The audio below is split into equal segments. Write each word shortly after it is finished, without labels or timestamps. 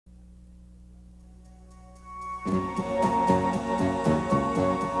I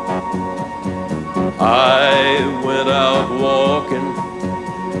went out walking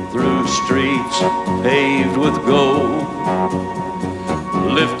through streets paved with gold,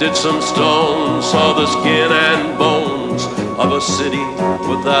 lifted some stones, saw the skin and bones of a city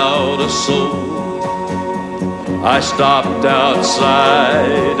without a soul. I stopped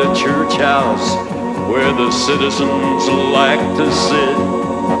outside a church house where the citizens like to sit.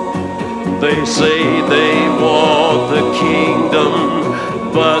 They say they want the kingdom,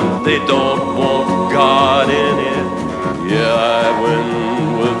 but they don't want God in it. Yeah, I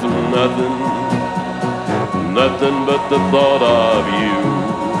went with nothing but the thought of you.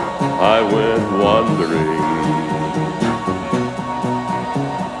 I went wandering.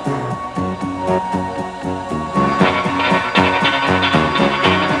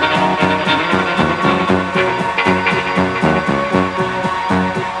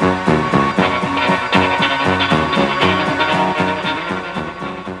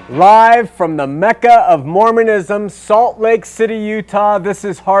 Live from the Mecca of Mormonism, Salt Lake City, Utah, this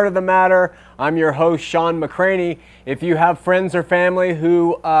is Heart of the Matter. I'm your host, Sean McCraney. If you have friends or family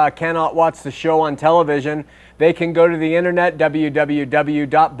who cannot watch the show on television, they can go to the internet,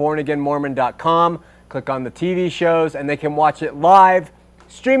 www.bornagainmormon.com, click on the TV shows, and they can watch it live,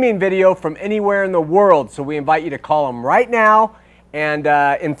 streaming video from anywhere in the world. So we invite you to call them right now and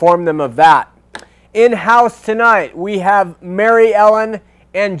inform them of that. In-house tonight, we have Mary Ellen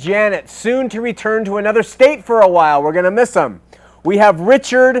and Janet, soon to return to another state for a while. We're going to miss them. We have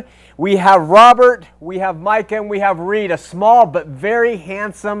Richard, we have Robert, we have Micah, and we have Reed, a small but very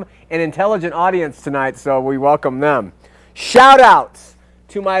handsome and intelligent audience tonight, so we welcome them. Shout outs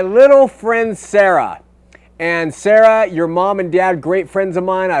to my little friend Sarah. And Sarah, your mom and dad, great friends of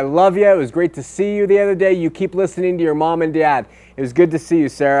mine. I love you. It was great to see you the other day. You keep listening to your mom and dad. It was good to see you,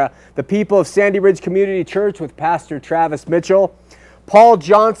 Sarah. The people of Sandy Ridge Community Church with Pastor Travis Mitchell. Paul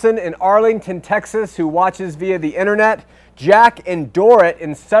Johnson in Arlington, Texas, who watches via the internet. Jack and Dorrit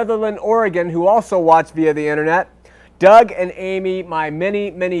in Sutherland, Oregon, who also watch via the internet. Doug and Amy, my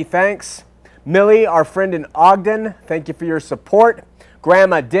many, many thanks. Millie, our friend in Ogden, thank you for your support.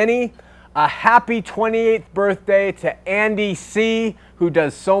 Grandma Denny, a happy 28th birthday to Andy C., who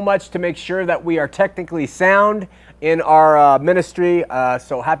does so much to make sure that we are technically sound in our ministry.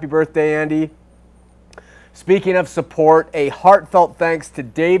 So happy birthday, Andy. Speaking of support, a heartfelt thanks to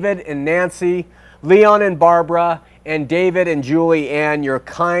David and Nancy, Leon and Barbara, and David and Julie Ann. Your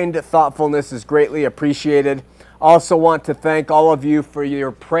kind thoughtfulness is greatly appreciated. Also want to thank all of you for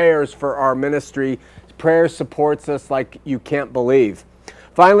your prayers for our ministry. Prayer supports us like you can't believe.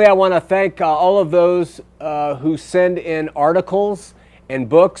 Finally, I want to thank all of those who send in articles and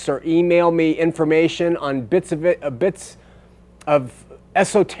books or email me information on bits of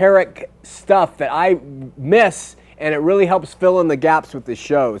esoteric stuff that I miss, and it really helps fill in the gaps with the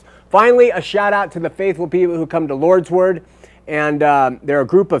shows. Finally, a shout out to the faithful people who come to Lord's Word, and they're a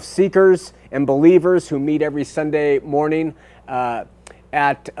group of seekers and believers who meet every Sunday morning at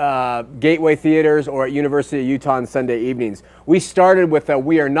Gateway Theaters or at University of Utah on Sunday evenings. We started with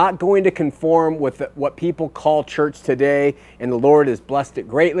we are not going to conform with what people call church today, and the Lord has blessed it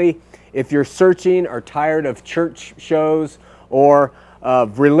greatly. If you're searching or tired of church shows or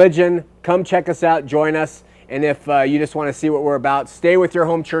of religion, come check us out, join us. And if you just want to see what we're about, stay with your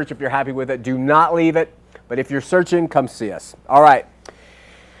home church if you're happy with it. Do not leave it. But if you're searching, come see us. All right.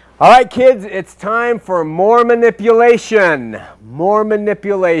 All right, kids, it's time for more manipulation. More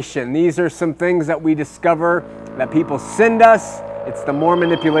manipulation. These are some things that we discover that people send us. It's the more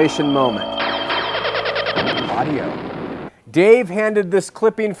manipulation moment. Audio. Dave handed this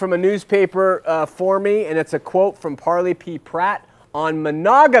clipping from a newspaper for me, and it's a quote from Parley P. Pratt on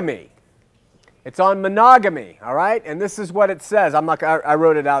monogamy. It's on monogamy, all right? And this is what it says. I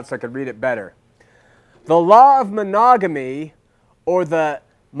wrote it out so I could read it better. The law of monogamy, or the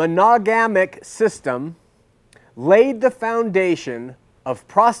monogamic system, laid the foundation of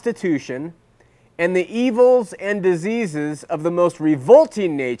prostitution and the evils and diseases of the most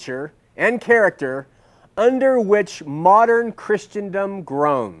revolting nature and character under which modern Christendom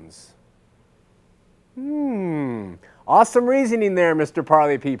groans. Awesome reasoning there, Mr.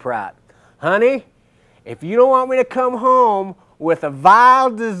 Parley P. Pratt. Honey, if you don't want me to come home with a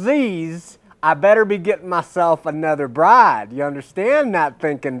vile disease, I better be getting myself another bride. You understand that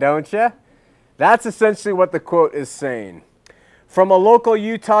thinking, don't you? That's essentially what the quote is saying. From a local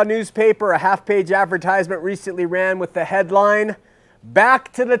Utah newspaper, a half-page advertisement recently ran with the headline,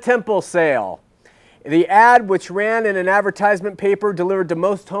 "Back to the Temple Sale." The ad, which ran in an advertisement paper delivered to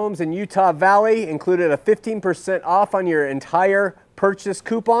most homes in Utah Valley, included a 15% off on your entire purchase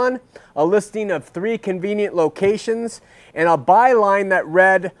coupon, a listing of 3 convenient locations, and a byline that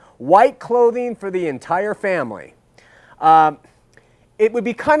read, "White clothing for the entire family." It would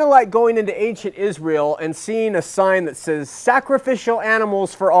be kind of like going into ancient Israel and seeing a sign that says, "Sacrificial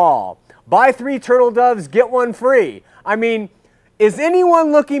animals for all. Buy 3 turtle doves, get 1 free." I mean, is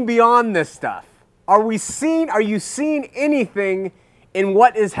anyone looking beyond this stuff? Are you seeing anything in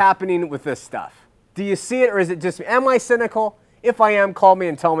what is happening with this stuff? Do you see it, or is it just me? Am I cynical? If I am, call me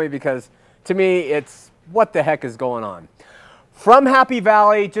and tell me, because to me, it's what the heck is going on. From Happy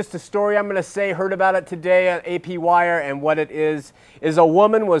Valley, just a story I'm going to say, heard about it today at AP Wire, and what it is a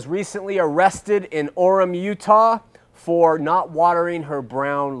woman was recently arrested in Orem, Utah for not watering her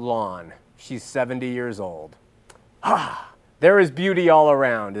brown lawn. She's 70 years old. There is beauty all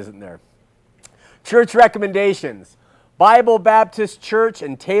around, isn't there? Church recommendations. Bible Baptist Church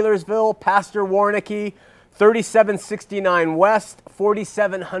in Taylorsville, Pastor Warnicki, 3769 West,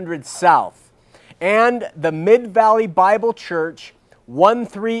 4700 South. And the Mid-Valley Bible Church,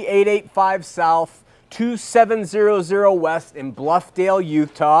 13885 South, 2700 West in Bluffdale,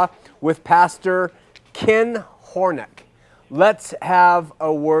 Utah, with Pastor Ken Hornick. Let's have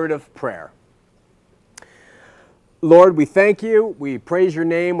a word of prayer. Lord, we thank you. We praise your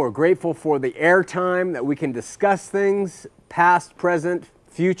name. We're grateful for the airtime that we can discuss things, past, present,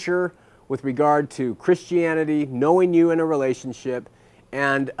 future, with regard to Christianity, knowing you in a relationship,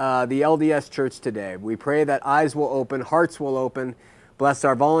 and the LDS Church today. We pray that eyes will open, hearts will open. Bless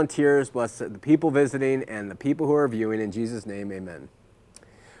our volunteers, bless the people visiting, and the people who are viewing. In Jesus' name, amen.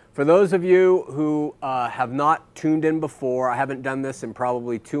 For those of you who have not tuned in before, I haven't done this in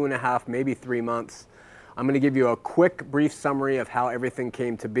probably 2.5, maybe 3 months. I'm going to give you a quick, brief summary of how everything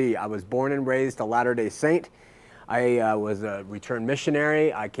came to be. I was born and raised a Latter-day Saint. I was a returned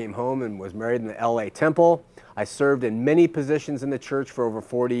missionary. I came home and was married in the LA Temple. I served in many positions in the church for over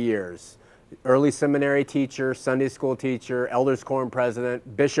 40 years. Early seminary teacher, Sunday school teacher, elders quorum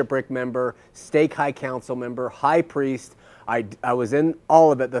president, bishopric member, stake high council member, high priest. I was in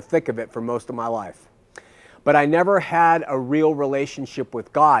all of it, the thick of it, for most of my life. But I never had a real relationship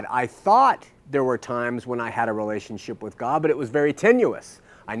with God. I thought there were times when I had a relationship with God, but it was very tenuous.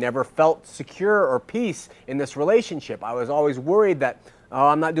 I never felt secure or peace in this relationship. I was always worried that, oh,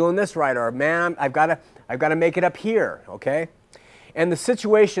 I'm not doing this right, or man, I've got to make it up here, okay? And the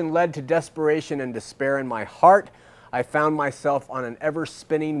situation led to desperation and despair in my heart. I found myself on an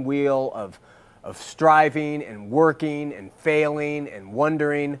ever-spinning wheel of striving and working and failing and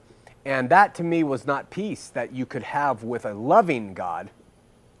wondering. And that to me was not peace that you could have with a loving God.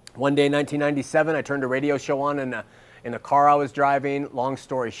 One day in 1997, I turned a radio show on in a car I was driving. Long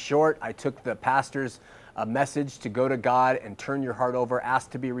story short, I took the pastor's message to go to God and turn your heart over,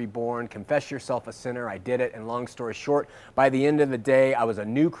 ask to be reborn, confess yourself a sinner. I did it, and long story short, by the end of the day, I was a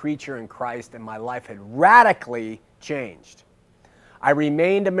new creature in Christ, and my life had radically changed. I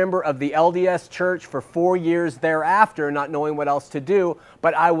remained a member of the LDS Church for 4 years thereafter, not knowing what else to do,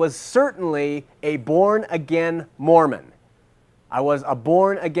 but I was certainly a born-again Mormon. I was a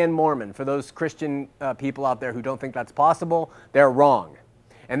born-again Mormon. For those Christian people out there who don't think that's possible, they're wrong.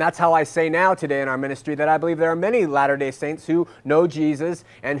 And that's how I say now today in our ministry that I believe there are many Latter-day Saints who know Jesus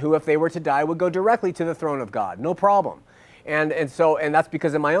and who, if they were to die, would go directly to the throne of God. No problem. And that's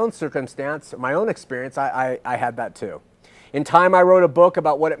because in my own circumstance, my own experience, I had that too. In time, I wrote a book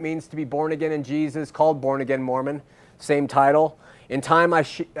about what it means to be born again in Jesus called Born Again Mormon, same title. In time,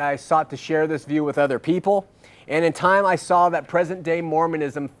 I sought to share this view with other people. And in time, I saw that present-day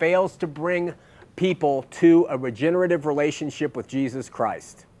Mormonism fails to bring people to a regenerative relationship with Jesus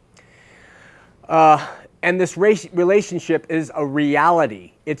Christ. And this relationship is a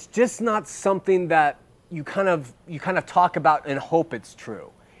reality. It's just not something that you kind of talk about and hope it's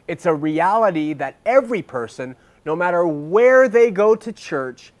true. It's a reality that every person, no matter where they go to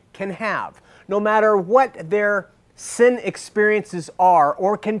church, can have. No matter what their sin experiences are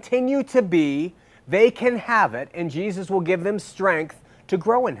or continue to be, they can have it, and Jesus will give them strength to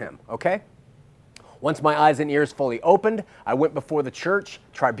grow in Him, okay? Once my eyes and ears fully opened, I went before the church,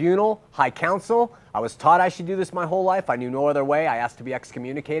 tribunal, high council. I was taught I should do this my whole life. I knew no other way. I asked to be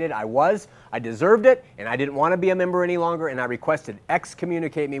excommunicated. I was. I deserved it, and I didn't want to be a member any longer, and I requested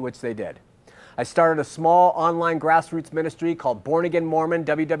excommunicate me, which they did. I started a small online grassroots ministry called Born Again Mormon,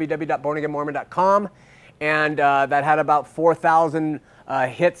 www.bornagainmormon.com, and that had about 4,000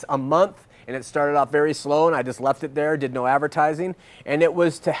 hits a month. And it started off very slow, and I just left it there, did no advertising. And it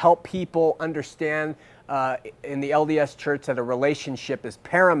was to help people understand in the LDS Church that a relationship is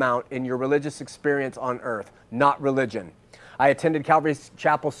paramount in your religious experience on earth, not religion. I attended Calvary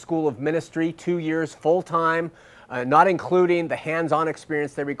Chapel School of Ministry 2 years full-time, not including the hands-on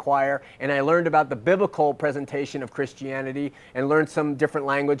experience they require. And I learned about the biblical presentation of Christianity and learned some different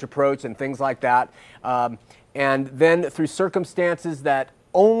language approach and things like that. And then through circumstances that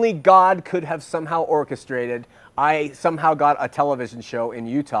only God could have somehow orchestrated, I somehow got a television show in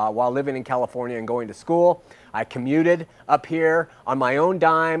Utah while living in California and going to school. I commuted up here on my own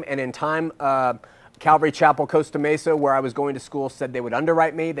dime, and in time, Calvary Chapel, Costa Mesa, where I was going to school, said they would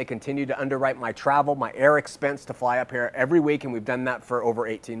underwrite me. They continue to underwrite my travel, my air expense to fly up here every week, and we've done that for over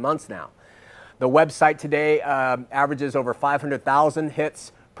 18 months now. The website today averages over 500,000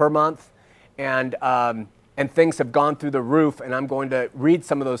 hits per month, and things have gone through the roof, and I'm going to read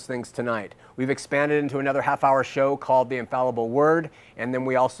some of those things tonight. We've expanded into another half-hour show called The Infallible Word, and then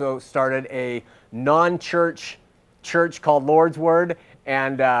we also started a non-church church called Lord's Word,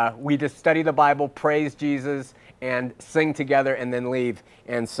 and we just study the Bible, praise Jesus, and sing together and then leave.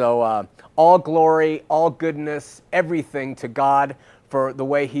 And so all glory, all goodness, everything to God for the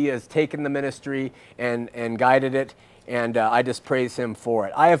way He has taken the ministry and guided it, and I just praise Him for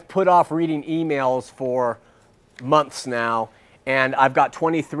it. I have put off reading emails for months now, and I've got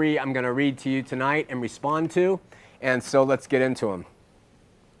 23 I'm going to read to you tonight and respond to, and so let's get into them.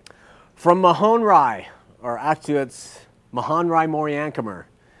 From Mahonrai, or actually it's Mahonrai Moriankamer.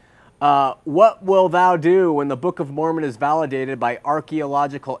 What will thou do when the Book of Mormon is validated by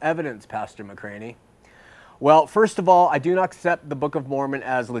archaeological evidence, Pastor McCraney? Well, first of all, I do not accept the Book of Mormon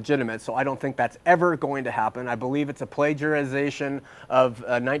as legitimate, so I don't think that's ever going to happen. I believe it's a plagiarization of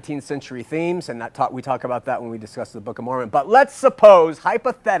 19th century themes, and we talk about that when we discuss the Book of Mormon. But let's suppose,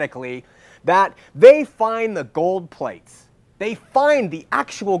 hypothetically, that they find the gold plates. They find the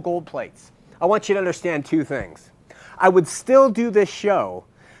actual gold plates. I want you to understand two things. I would still do this show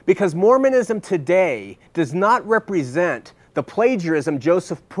because Mormonism today does not represent the plagiarism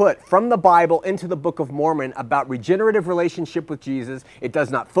Joseph put from the Bible into the Book of Mormon about regenerative relationship with Jesus. It does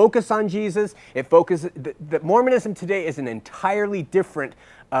not focus on Jesus. It focuses. Mormonism today is an entirely different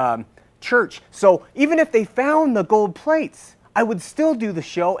church. So even if they found the gold plates, I would still do the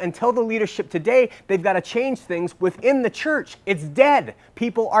show and tell the leadership today they've got to change things within the church. It's dead.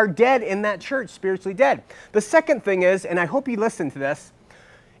 People are dead in that church, spiritually dead. The second thing is, and I hope you listen to this,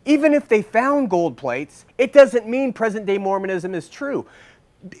 even if they found gold plates, it doesn't mean present-day Mormonism is true.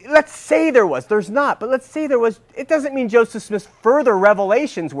 Let's say there was. There's not, but let's say there was. It doesn't mean Joseph Smith's further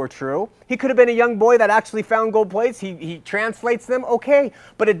revelations were true. He could have been a young boy that actually found gold plates. He translates them, okay.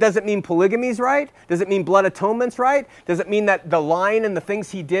 But it doesn't mean polygamy's right. Does it mean blood atonement's right? Does it mean that the line and the things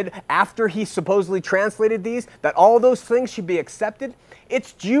he did after he supposedly translated these, that all those things should be accepted?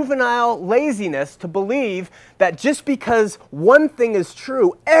 It's juvenile laziness to believe that just because one thing is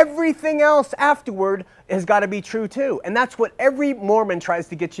true, everything else afterward has got to be true too. And that's what every Mormon tries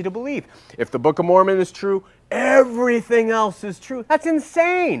to get you to believe. If the Book of Mormon is true, everything else is true. That's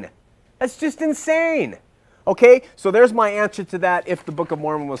insane. That's just insane. Okay, so there's my answer to that. If the Book of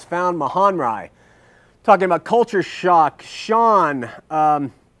Mormon was found, Mahonrai. Talking about culture shock, Sean,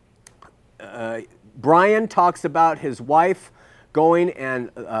 Brian talks about his wife going and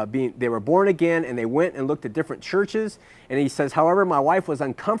they were born again, and they went and looked at different churches. And he says, however, my wife was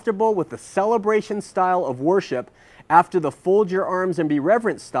uncomfortable with the celebration style of worship after the fold your arms and be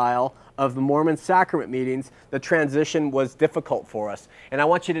reverent style of the Mormon sacrament meetings. The transition was difficult for us. And I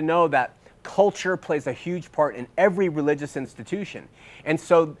want you to know that culture plays a huge part in every religious institution. And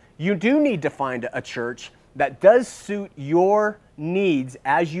so you do need to find a church that does suit your needs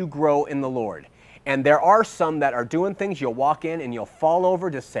as you grow in the Lord. And there are some that are doing things, you'll walk in and you'll fall over,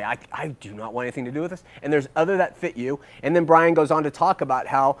 just say, I do not want anything to do with this. And there's other that fit you. And then Brian goes on to talk about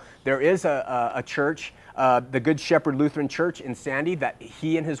how there is a church, the Good Shepherd Lutheran Church in Sandy, that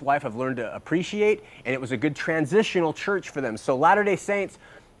he and his wife have learned to appreciate. And it was a good transitional church for them. So Latter-day Saints,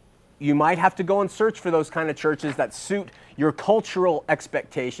 you might have to go and search for those kind of churches that suit your cultural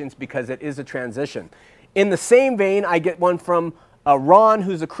expectations, because it is a transition. In the same vein, I get one from Ron,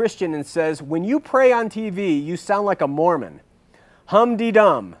 who's a Christian, and says, when you pray on TV, you sound like a Mormon.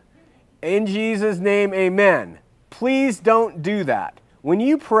 Hum-de-dum. In Jesus' name, amen. Please don't do that. When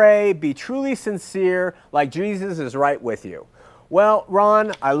you pray, be truly sincere, like Jesus is right with you. Well,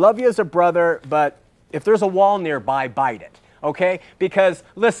 Ron, I love you as a brother, but if there's a wall nearby, bite it, okay? Because,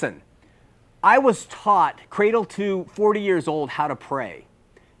 listen, I was taught, cradle to 40 years old, how to pray.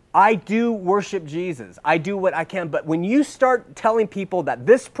 I do worship Jesus. I do what I can. But when you start telling people that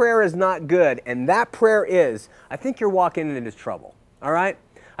this prayer is not good and that prayer is, I think you're walking into trouble. All right?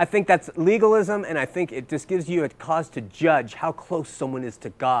 I think that's legalism, and I think it just gives you a cause to judge how close someone is to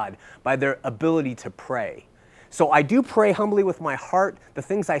God by their ability to pray. So I do pray humbly with my heart. The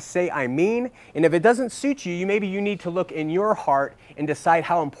things I say, I mean. And if it doesn't suit you, maybe you need to look in your heart and decide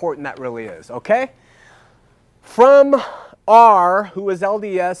how important that really is, okay? From R, who is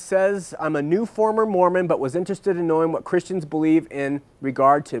LDS, says, I'm a new former Mormon, but was interested in knowing what Christians believe in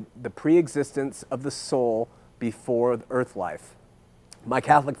regard to the pre-existence of the soul before the earth life. My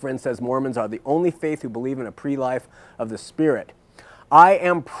Catholic friend says Mormons are the only faith who believe in a pre-life of the spirit. I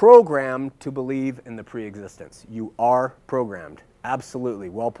am programmed to believe in the pre-existence. You are programmed. Absolutely.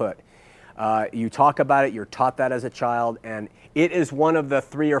 Well put. You talk about it, you're taught that as a child, and it is one of the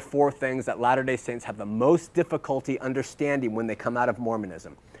 3 or 4 things that Latter-day Saints have the most difficulty understanding when they come out of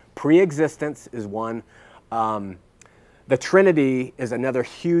Mormonism. Pre-existence is one. The Trinity is another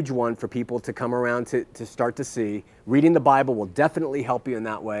huge one for people to come around to start to see. Reading the Bible will definitely help you in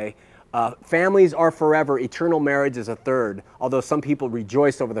that way. Families are forever. Eternal marriage is a third, although some people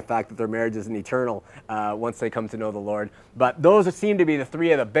rejoice over the fact that their marriage isn't eternal once they come to know the Lord. But those seem to be the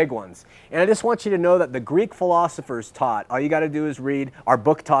 3 of the big ones. And I just want you to know that the Greek philosophers taught, all you got to do is read, our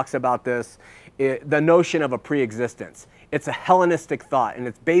book talks about this, the notion of a pre-existence. It's a Hellenistic thought, and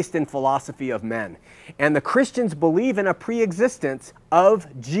it's based in philosophy of men. And the Christians believe in a pre-existence of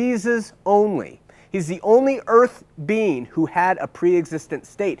Jesus only. He's the only earth being who had a pre-existent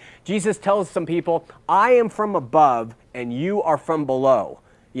state. Jesus tells some people, I am from above and you are from below.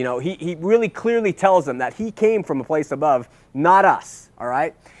 You know, he really clearly tells them that he came from a place above, not us, all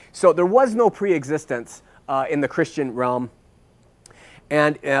right? So there was no pre-existence in the Christian realm.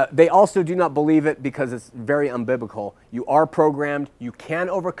 And they also do not believe it because it's very unbiblical. You are programmed. You can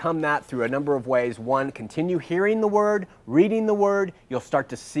overcome that through a number of ways. One, continue hearing the Word, reading the Word. You'll start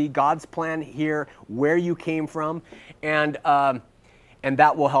to see God's plan here, where you came from. And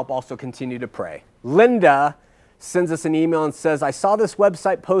that will help also continue to pray. Linda sends us an email and says, I saw this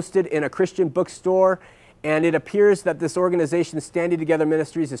website posted in a Christian bookstore, and it appears that this organization, Standing Together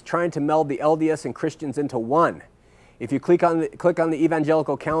Ministries, is trying to meld the LDS and Christians into one. If you click on the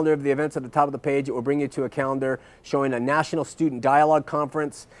evangelical calendar of the events at the top of the page, it will bring you to a calendar showing a National Student Dialogue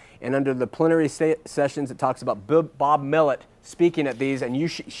Conference. And under the plenary sessions, it talks about Bob Millett speaking at these. And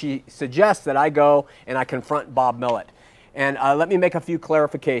she suggests that I go and I confront Bob Millett. And let me make a few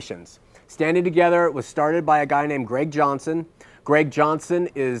clarifications. Standing Together was started by a guy named Greg Johnson. Greg Johnson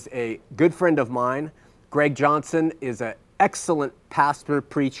is a good friend of mine. Greg Johnson is an excellent pastor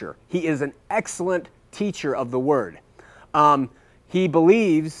preacher. He is an excellent teacher of the Word. He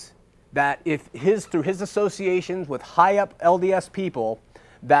believes that through his associations with high up LDS people,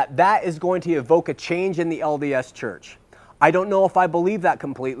 that is going to evoke a change in the LDS church. I don't know if I believe that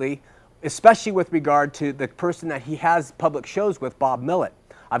completely, especially with regard to the person that he has public shows with, Bob Millett.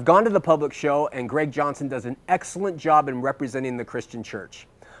 I've gone to the public show, and Greg Johnson does an excellent job in representing the Christian church.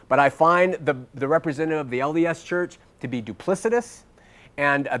 But I find the representative of the LDS church to be duplicitous,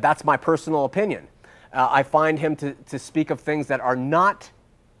 and that's my personal opinion. I find him to speak of things that are not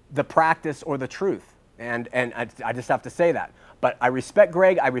the practice or the truth. And I just have to say that. But I respect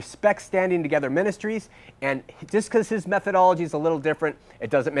Greg. I respect Standing Together Ministries. And just because his methodology is a little different, it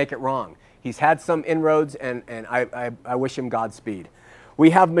doesn't make it wrong. He's had some inroads, and I wish him Godspeed. We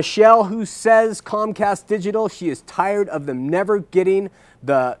have Michelle, who says Comcast Digital, she is tired of them never getting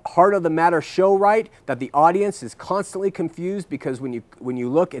the heart of the matter show right, that the audience is constantly confused because when you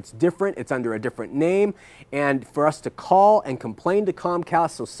look, it's different, it's under a different name, and for us to call and complain to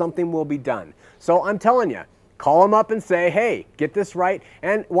Comcast so something will be done. So I'm telling you, call them up and say, hey, get this right.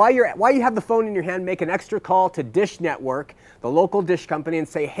 And while you have the phone in your hand, make an extra call to Dish Network, the local dish company, and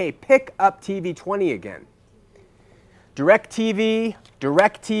say, hey, pick up TV 20 again. DirecTV.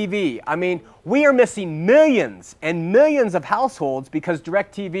 I mean, we are missing millions and millions of households because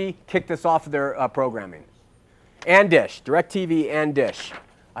DirecTV kicked us off of their programming. And Dish. DirecTV and Dish.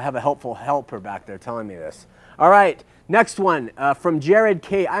 I have a helpful helper back there telling me this. All right, next one from Jared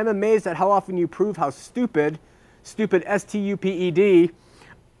K. I'm amazed at how often you prove how stupid S-T-U-P-E-D,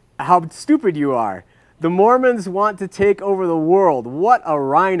 how stupid you are. The Mormons want to take over the world. What a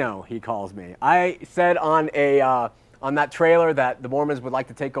rhino, he calls me. I said on that trailer that the Mormons would like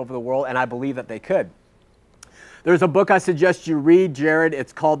to take over the world, and I believe that they could. There's a book I suggest you read, Jared.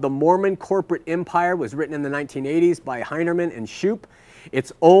 It's called The Mormon Corporate Empire. It was written in the 1980s by Heinerman and Shoup.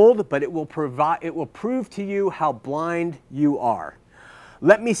 It's old, but it will prove to you how blind you are.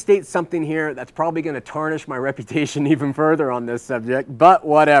 Let me state something here that's probably going to tarnish my reputation even further on this subject, but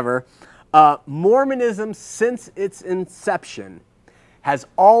whatever. Mormonism, since its inception, has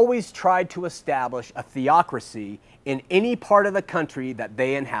always tried to establish a theocracy in any part of the country that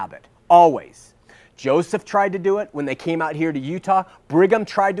they inhabit. Always. Joseph tried to do it when they came out here to Utah. Brigham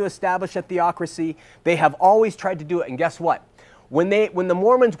tried to establish a theocracy. They have always tried to do it. And guess what? When the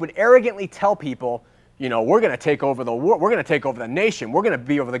Mormons would arrogantly tell people, you know, we're going to take over the world, we're going to take over the nation, we're going to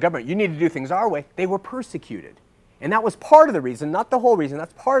be over the government, you need to do things our way, they were persecuted. And that was part of the reason, not the whole reason,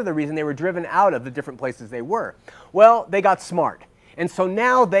 that's part of the reason they were driven out of the different places they were. Well, they got smart. And so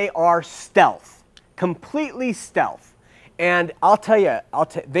now they are stealth, completely stealth. And I'll tell you,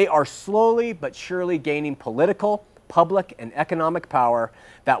 they are slowly but surely gaining political, public, and economic power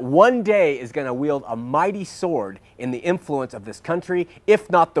that one day is going to wield a mighty sword in the influence of this country, if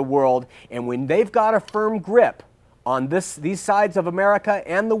not the world. And when they've got a firm grip on these sides of America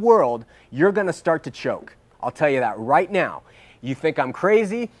and the world, you're going to start to choke. I'll tell you that right now. You think I'm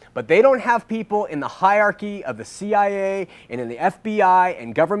crazy, but they don't have people in the hierarchy of the CIA and in the FBI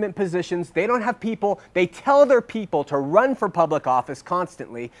and government positions. They don't have people. They tell their people to run for public office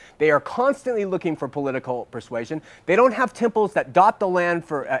constantly. They are constantly looking for political persuasion. They don't have temples that dot the land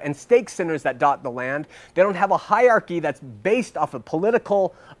and stake centers that dot the land. They don't have a hierarchy that's based off of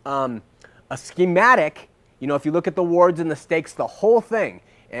political, a schematic. You know, if you look at the wards and the stakes, the whole thing.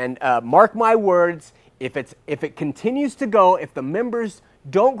 And mark my words, if it continues to go, if the members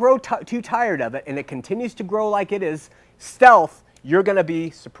don't grow too tired of it and it continues to grow like it is, stealth, you're going to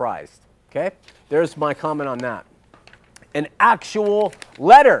be surprised. Okay? There's my comment on that. An actual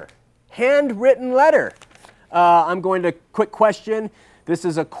letter, handwritten letter. I'm going to, quick question. This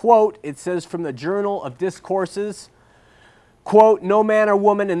is a quote. It says from the Journal of Discourses, quote, "No man or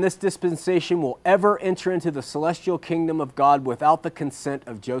woman in this dispensation will ever enter into the celestial kingdom of God without the consent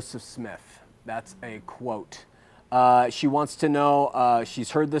of Joseph Smith." That's a quote. She wants to know, she's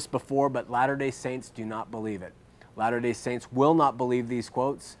heard this before, but Latter-day Saints do not believe it. Latter-day Saints will not believe these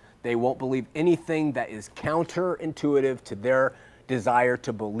quotes. They won't believe anything that is counterintuitive to their desire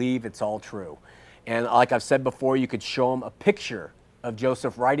to believe it's all true. And like I've said before, you could show them a picture of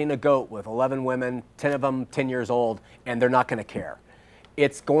Joseph riding a goat with 11 women, 10 of them 10 years old, and they're not going to care.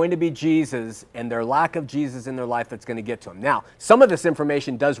 It's going to be Jesus and their lack of Jesus in their life that's going to get to them. Now, some of this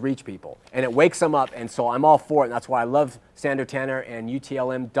information does reach people, and it wakes them up, and so I'm all for it. And that's why I love Sandra Tanner and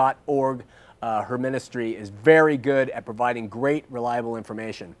UTLM.org. Her ministry is very good at providing great, reliable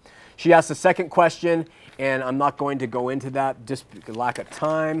information. She asked a second question, and I'm not going to go into that just because of lack of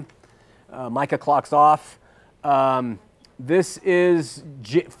time. Micah clocks off. This is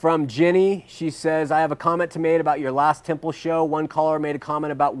from Jenny. She says, I have a comment to make about your last temple show. One caller made a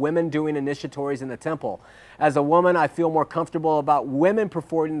comment about women doing initiatories in the temple. As a woman, I feel more comfortable about women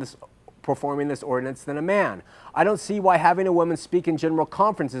performing this ordinance than a man. I don't see why having a woman speak in general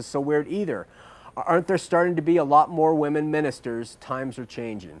conference is so weird either. Aren't there starting to be a lot more women ministers? Times are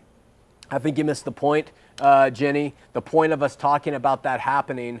changing. I think you missed the point, Jenny. The point of us talking about that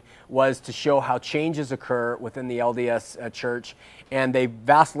happening was to show how changes occur within the LDS church, and they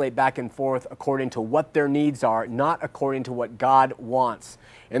vacillate back and forth according to what their needs are, not according to what God wants.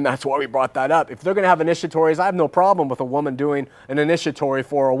 And that's why we brought that up. If they're going to have initiatories, I have no problem with a woman doing an initiatory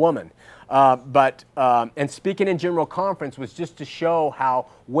for a woman. And speaking in general conference was just to show how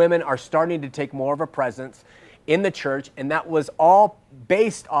women are starting to take more of a presence in the church, and that was all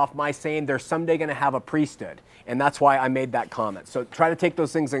based off my saying they're someday going to have a priesthood, and that's why I made that comment. So try to take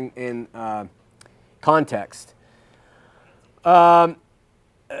those things in context. Patrick,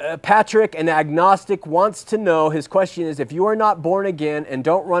 an agnostic, wants to know, his question is, if you are not born again and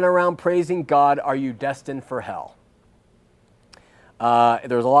don't run around praising God, are you destined for hell?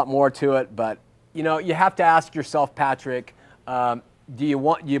 There's a lot more to it, but you know, you have to ask yourself, Patrick, do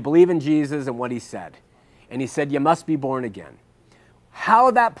you believe in Jesus and what he said? And he said, you must be born again. How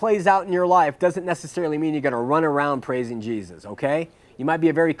that plays out in your life doesn't necessarily mean you're going to run around praising Jesus, okay? You might be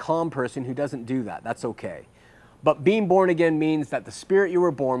a very calm person who doesn't do that. That's okay. But being born again means that the spirit you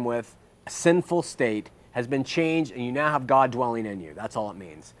were born with, a sinful state, has been changed and you now have God dwelling in you. That's all it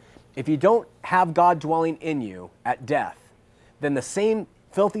means. If you don't have God dwelling in you at death, then the same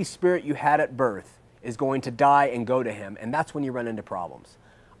filthy spirit you had at birth is going to die and go to him, and that's when you run into problems.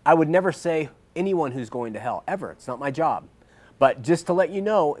 I would never say anyone who's going to hell, ever. It's not my job. But just to let you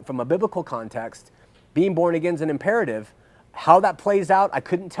know, from a biblical context, being born again is an imperative. How that plays out, I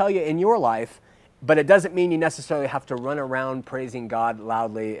couldn't tell you in your life, but it doesn't mean you necessarily have to run around praising God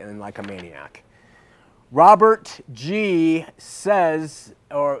loudly and like a maniac. Robert G. says,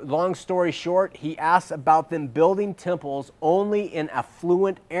 or long story short, he asks about them building temples only in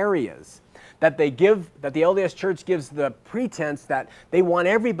affluent areas. That the LDS Church gives the pretense that they want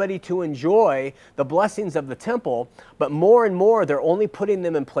everybody to enjoy the blessings of the temple, but more and more they're only putting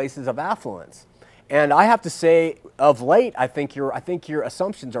them in places of affluence. And I have to say, of late, I think your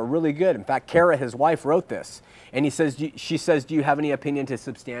assumptions are really good. In fact, Kara, his wife, wrote this. And she says, do you have any opinion to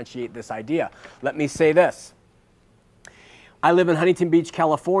substantiate this idea? Let me say this. I live in Huntington Beach,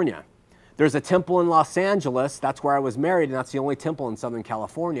 California. There's a temple in Los Angeles. That's where I was married, and that's the only temple in Southern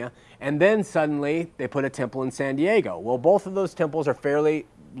California. And then suddenly they put a temple in San Diego. Well, both of those temples are fairly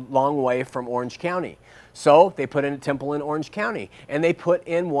long way from Orange County. So they put in a temple in Orange County, and they put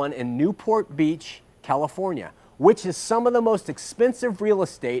in one in Newport Beach, California, which is some of the most expensive real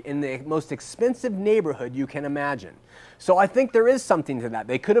estate in the most expensive neighborhood you can imagine. So I think there is something to that.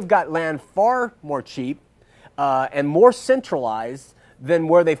 They could have got land far more cheap and more centralized than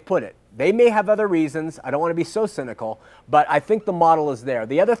where they've put it. They may have other reasons. I don't want to be so cynical, but I think the model is there.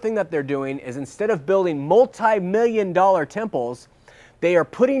 The other thing that they're doing is instead of building multi-million-dollar temples, they are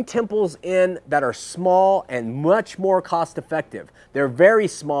putting temples in that are small and much more cost-effective. They're very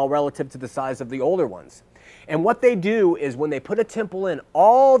small relative to the size of the older ones. And what they do is when they put a temple in,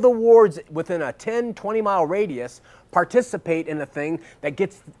 all the wards within a 10, 20-mile radius participate in a thing that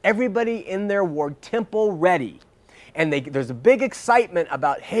gets everybody in their ward temple ready. And there's a big excitement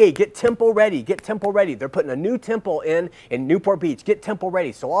about, hey, get temple ready, get temple ready. They're putting a new temple in Newport Beach, get temple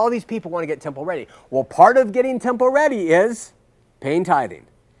ready. So all these people want to get temple ready. Well, part of getting temple ready is paying tithing.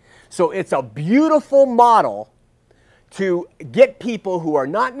 So it's a beautiful model to get people who are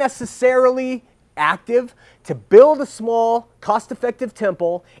not necessarily active to build a small, cost-effective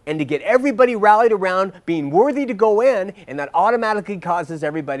temple and to get everybody rallied around being worthy to go in, and that automatically causes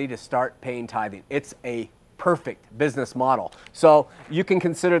everybody to start paying tithing. It's a perfect business model. So you can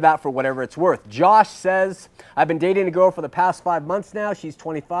consider that for whatever it's worth. Josh says, I've been dating a girl for the past 5 months now. She's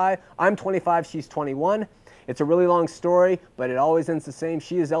 25. I'm 25. She's 21. It's a really long story, but it always ends the same.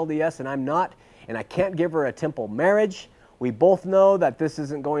 She is LDS and I'm not, and I can't give her a temple marriage. We both know that this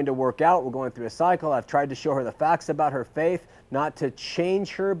isn't going to work out. We're going through a cycle. I've tried to show her the facts about her faith, not to change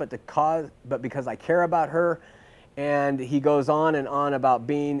her, but because I care about her. And he goes on and on about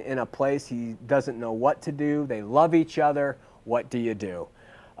being in a place he doesn't know what to do. They love each other. What do you do?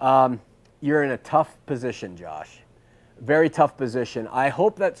 You're in a tough position, Josh. Very tough position. I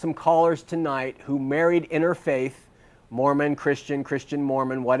hope that some callers tonight who married interfaith, Mormon, Christian,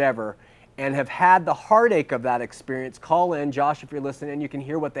 Mormon, whatever, and have had the heartache of that experience, call in. Josh, if you're listening, you can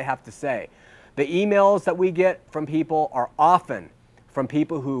hear what they have to say. The emails that we get from people are often from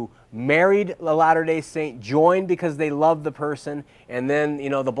people who married a Latter-day Saint, joined because they love the person, and then, you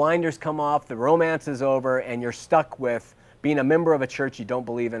know, the blinders come off, the romance is over, and you're stuck with being a member of a church you don't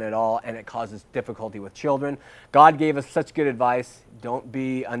believe in at all, and it causes difficulty with children. God gave us such good advice. Don't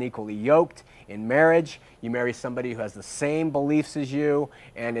be unequally yoked in marriage. You marry somebody who has the same beliefs as you,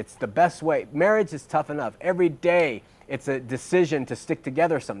 and it's the best way. Marriage is tough enough. Every day, it's a decision to stick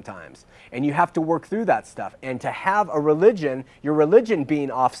together sometimes, and you have to work through that stuff. And to have a religion, your religion being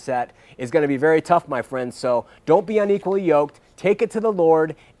offset, is going to be very tough, my friends. So don't be unequally yoked. Take it to the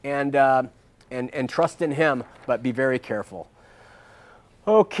Lord and trust in Him, but be very careful.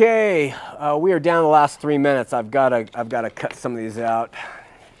 Okay, we are down the last 3 minutes. I've got to cut some of these out.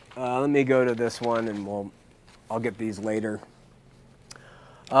 Let me go to this one, and I'll get these later.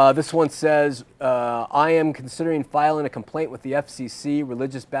 This one says, I am considering filing a complaint with the FCC.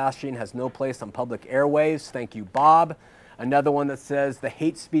 Religious bashing has no place on public airwaves. Thank you, Bob. Another one that says, the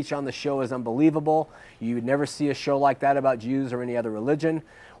hate speech on the show is unbelievable. You would never see a show like that about Jews or any other religion.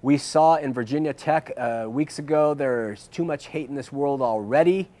 We saw in Virginia Tech weeks ago, there's too much hate in this world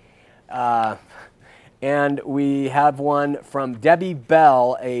already. And we have one from Debbie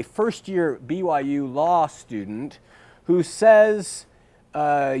Bell, a first-year BYU law student, who says,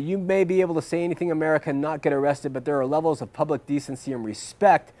 you may be able to say anything America and not get arrested, but there are levels of public decency and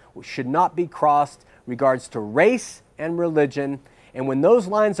respect which should not be crossed regards to race and religion. And when those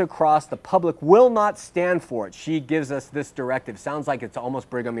lines are crossed, the public will not stand for it. She gives us this directive. Sounds like it's almost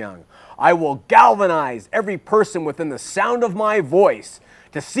Brigham Young. I will galvanize every person within the sound of my voice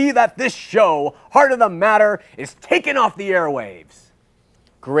to see that this show, Heart of the Matter, is taken off the airwaves.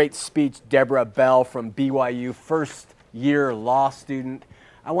 Great speech, Deborah Bell from BYU, first-year law student.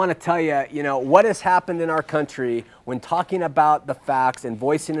 I want to tell you, you know, what has happened in our country when talking about the facts and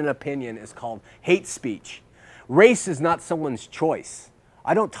voicing an opinion is called hate speech. Race is not someone's choice.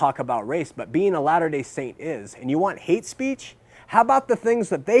 I don't talk about race, but being a Latter-day Saint is. And you want hate speech? How about the things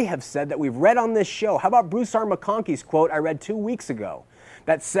that they have said that we've read on this show? How about Bruce R. McConkie's quote I read 2 weeks ago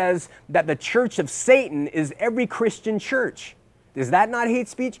that says that the church of Satan is every Christian church? Is that not hate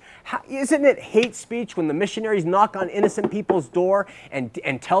speech? Isn't it hate speech when the missionaries knock on innocent people's door and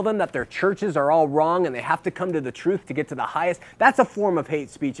tell them that their churches are all wrong and they have to come to the truth to get to the highest? That's a form of hate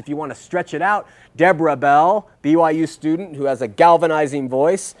speech if you want to stretch it out. Deborah Bell, BYU student who has a galvanizing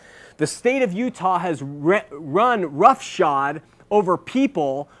voice. The state of Utah has run roughshod over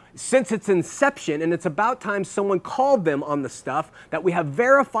people since its inception, and it's about time someone called them on the stuff, that we have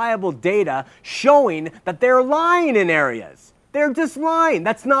verifiable data showing that they're lying in areas. They're just lying.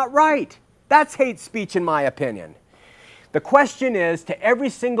 That's not right. That's hate speech in my opinion. The question is, to every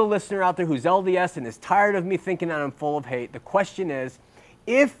single listener out there who's LDS and is tired of me thinking that I'm full of hate, the question is,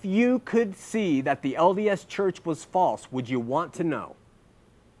 if you could see that the LDS church was false, would you want to know?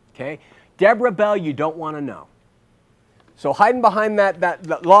 Okay? Deborah Bell, you don't want to know. So hiding behind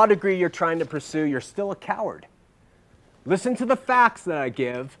that law degree you're trying to pursue, you're still a coward. Listen to the facts that I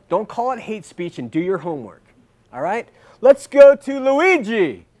give. Don't call it hate speech and do your homework. All right? Let's go to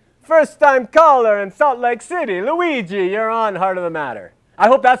Luigi. First-time caller in Salt Lake City. Luigi, you're on Heart of the Matter. I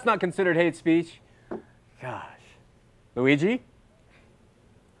hope that's not considered hate speech. Gosh. Luigi?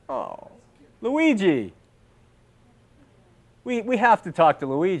 Oh. Luigi. We have to talk to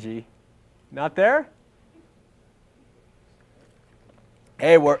Luigi. Not there?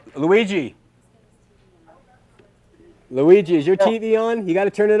 Hey, Luigi. Luigi, is your TV on? You got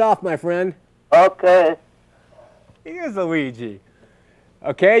to turn it off, my friend. Okay. Here's Luigi.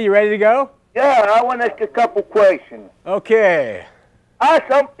 Okay, you ready to go? Yeah, I want to ask a couple questions. Okay.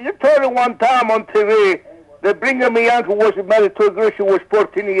 You told me one time on TV that Brigham Young, who was married to a girl who was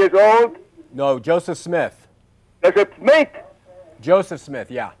 14 years old. No, Joseph Smith. Joseph Smith? Joseph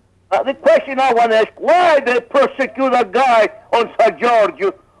Smith, yeah. The question I want to ask, why they persecute a guy on St.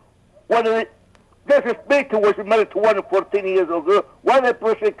 George when Joseph Smith, who was married to one 14 years old girl, why they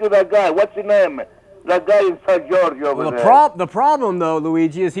persecute a guy? What's his name? That guy in St. George over there. The problem, though,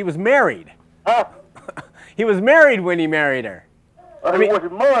 Luigi, is he was married. Huh? He was married when he married her. He was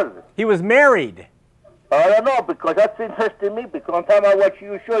married. He was married. I don't know, because that's interesting to me, because one time I watched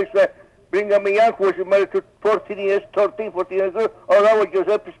you show, he said, Brigham Young was married to 14 years old, or that was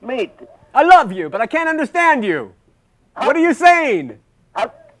Joseph Smith. I love you, but I can't understand you. What are you saying?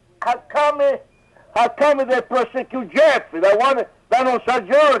 How come they persecute Jeff? They want it down on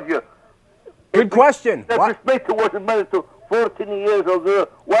St. George. Good question. Joseph Smith was married to 14 years old girl.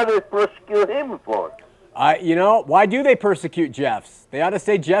 Why do they persecute him for? You know, why do they persecute Jeffs? They ought to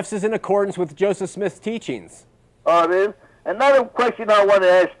say Jeffs is in accordance with Joseph Smith's teachings. Oh, then? Another question I want to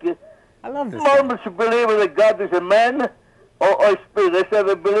ask you. I love this. Mormons believe that God is a man or spirit. They say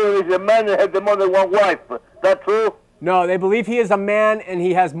they believe he's a man and has more than one wife. Is that true? No, they believe he is a man and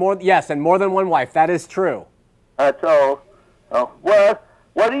he has more than one wife. That is true. That's all. Oh, well,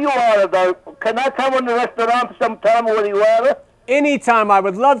 what do you order? Can I come in the restaurant sometime? What do you order? Anytime. I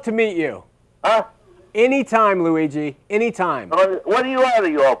would love to meet you. Huh? Anytime, Luigi. Anytime. What do you order,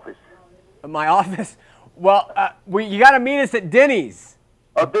 your office? My office? Well, you got to meet us at Denny's.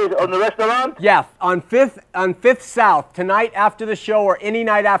 On the restaurant? Yeah, on 5th South, tonight after the show or any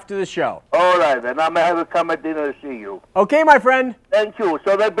night after the show. All right, then. I'm going to have to come at dinner to see you. Okay, my friend. Thank you.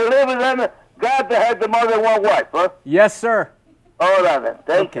 So they believe in God that had more than one wife, huh? Yes, sir. All right, then.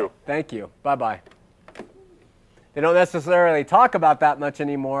 Thank you. Thank you. Bye-bye. They don't necessarily talk about that much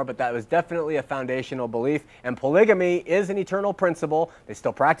anymore, but that was definitely a foundational belief. And polygamy is an eternal principle. They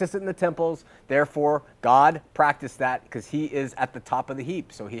still practice it in the temples. Therefore, God practiced that because he is at the top of the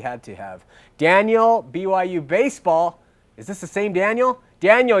heap, so he had to have. Daniel, BYU Baseball. Is this the same Daniel?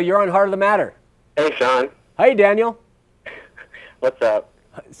 Daniel, you're on Heart of the Matter. Hey, Sean. Hey, Daniel. What's up?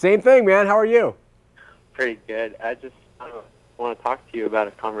 Same thing, man. How are you? Pretty good. I just want to talk to you about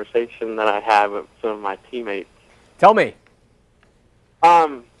a conversation that I had with some of my teammates. Tell me.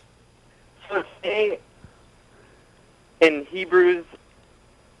 So say in Hebrews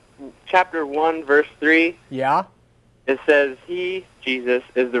chapter 1, verse 3, Yeah? it says, He, Jesus,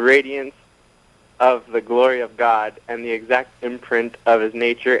 is the radiance of the glory of God and the exact imprint of his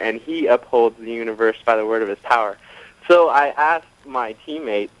nature, and he upholds the universe by the word of his power. So I asked my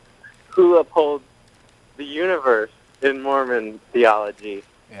teammates who upholds the universe in Mormon theology,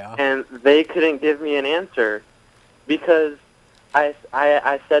 and they couldn't give me an answer. Because I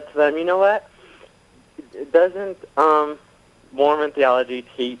said to them, you know what? Doesn't Mormon theology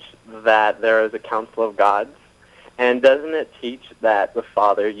teach that there is a council of gods? And doesn't it teach that the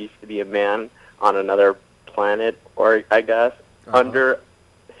Father used to be a man on another planet, or I guess, under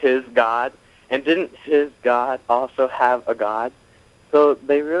his God? And didn't his God also have a God? So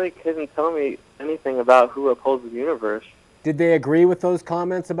they really couldn't tell me anything about who upholds the universe. Did they agree with those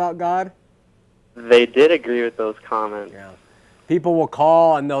comments about God? They did agree with those comments. Yeah. People will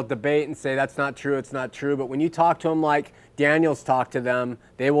call and they'll debate and say that's not true, it's not true. But when you talk to them like Daniel's talked to them,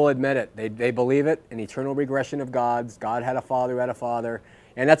 they will admit it. They believe it, an eternal regression of gods. God had a father who had a father.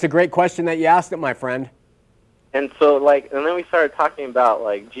 And that's a great question that you asked it, my friend. And so, and then we started talking about,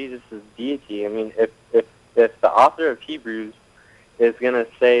 Jesus' deity. I mean, if the author of Hebrews is going to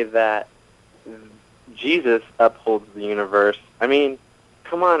say that Jesus upholds the universe, I mean,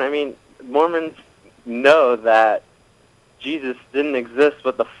 come on. I mean, Mormons know that Jesus didn't exist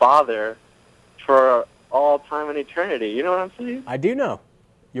with the Father for all time and eternity. You know what I'm saying? I do know.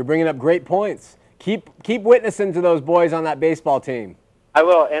 You're bringing up great points. Keep witnessing to those boys on that baseball team. I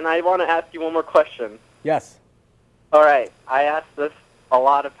will, and I want to ask you one more question. Yes. All right. I asked this a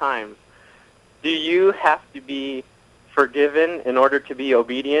lot of times. Do you have to be forgiven in order to be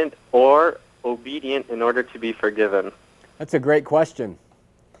obedient, or obedient in order to be forgiven? That's a great question.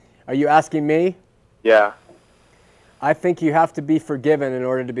 Are you asking me? Yeah. I think you have to be forgiven in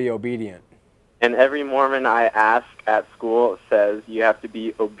order to be obedient. And every Mormon I ask at school says you have to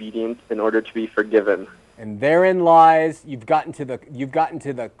be obedient in order to be forgiven. And therein lies, you've gotten to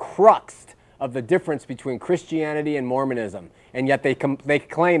the crux of the difference between Christianity and Mormonism, and yet they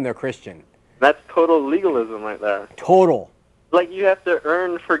claim they're Christian. That's total legalism right there. Total. Like, you have to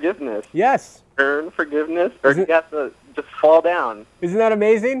earn forgiveness. Yes. Earn forgiveness, or you have to just fall down. Isn't that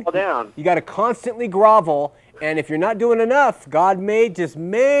amazing? Fall down. You got to constantly grovel, and if you're not doing enough, God may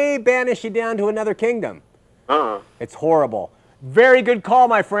banish you down to another kingdom. It's horrible. Very good call,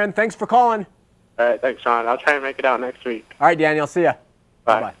 my friend. Thanks for calling. All right, thanks, Sean. I'll try and make it out next week. All right, Daniel. See ya.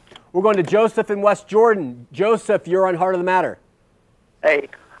 Bye. Bye-bye. We're going to Joseph in West Jordan. Joseph, you're on Heart of the Matter. Hey,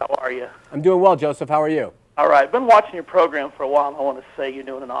 how are you? I'm doing well, Joseph. How are you? All right. I've been watching your program for a while, and I want to say you're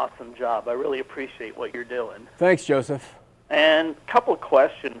doing an awesome job. I really appreciate what you're doing. Thanks, Joseph. And a couple of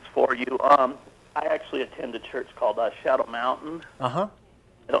questions for you. I actually attend a church called Shadow Mountain. Uh-huh.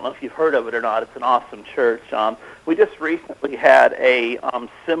 I don't know if you've heard of it or not. It's an awesome church. We just recently had a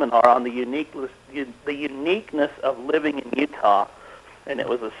seminar on the uniqueness of living in Utah, and it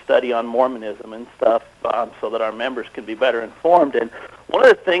was a study on Mormonism and stuff, so that our members can be better informed. And one of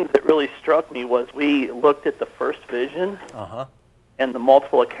the things that really struck me was we looked at the first vision and the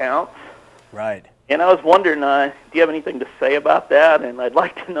multiple accounts. Right. And I was wondering, do you have anything to say about that? And I'd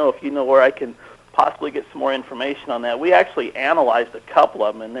like to know if you know where I can possibly get some more information on that. We actually analyzed a couple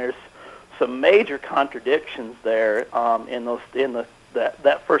of them, and there's some major contradictions there in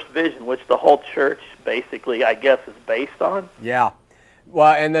that first vision, which the whole church basically, I guess, is based on. Yeah.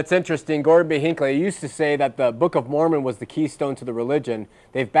 Well, and that's interesting. Gordon B. Hinckley used to say that the Book of Mormon was the keystone to the religion.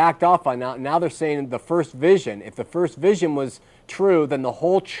 They've backed off on that. Now they're saying the first vision. If the first vision was true, then the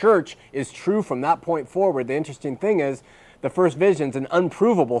whole church is true from that point forward. The interesting thing is the first vision's an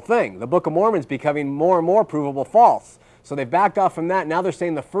unprovable thing. The Book of Mormon's becoming more and more provable false. So they've backed off from that. Now they're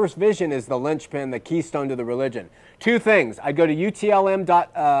saying the first vision is the linchpin, the keystone to the religion. Two things. I'd go to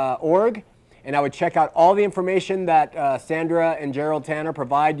utlm.org. and I would check out all the information that Sandra and Gerald Tanner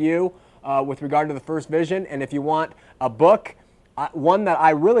provide you with regard to the first vision. And if you want a book, one that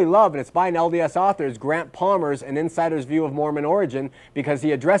I really love, and it's by an LDS author, is Grant Palmer's An Insider's View of Mormon Origin, because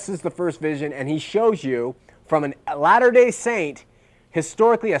he addresses the first vision and he shows you from a Latter-day Saint,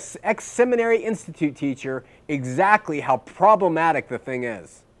 historically an ex-seminary institute teacher, exactly how problematic the thing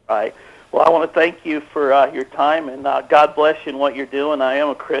is. Right. Well, I want to thank you for your time, and God bless you in what you're doing. I am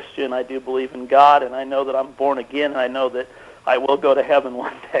a Christian. I do believe in God, and I know that I'm born again, and I know that I will go to heaven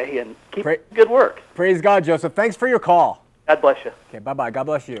one day, and keep good work. Praise God, Joseph. Thanks for your call. God bless you. Okay, bye-bye. God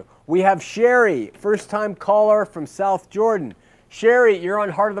bless you. We have Sherry, first-time caller from South Jordan. Sherry, you're on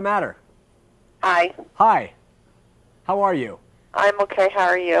Heart of the Matter. Hi. Hi. How are you? I'm okay. How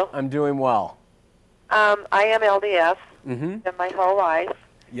are you? I'm doing well. I am LDS in my whole life.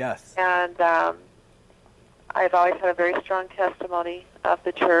 Yes. And I've always had a very strong testimony of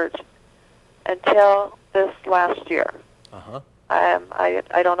the church until this last year.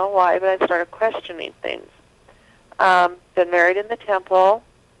 I don't know why, but I started questioning things. Been married in the temple,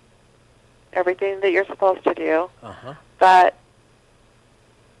 everything that you're supposed to do, but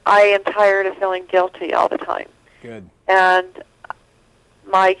I am tired of feeling guilty all the time. Good. And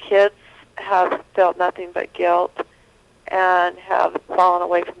my kids have felt nothing but guilt and have fallen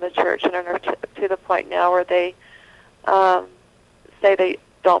away from the church and are to the point now where they say they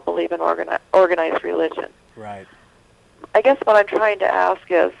don't believe in organized religion. Right. I guess what I'm trying to ask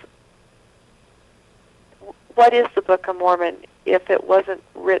is, what is the Book of Mormon if it wasn't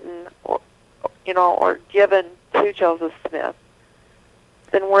written or given to Joseph Smith?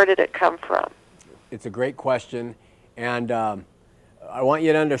 Then where did it come from? It's a great question, and I want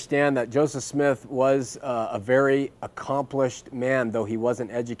you to understand that Joseph Smith was a very accomplished man, though he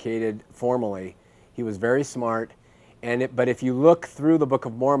wasn't educated formally. He was very smart. But if you look through the Book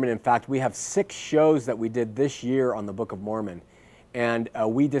of Mormon, in fact, we have 6 shows that we did this year on the Book of Mormon. And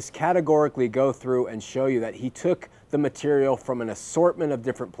we just categorically go through and show you that he took the material from an assortment of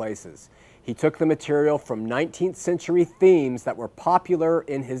different places. He took the material from 19th century themes that were popular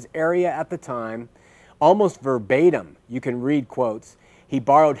in his area at the time, almost verbatim. You can read quotes. He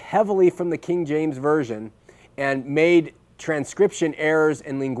borrowed heavily from the King James Version and made transcription errors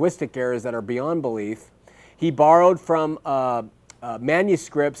and linguistic errors that are beyond belief. He borrowed from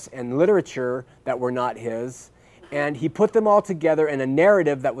manuscripts and literature that were not his, and he put them all together in a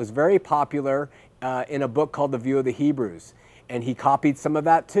narrative that was very popular in a book called The View of the Hebrews. And he copied some of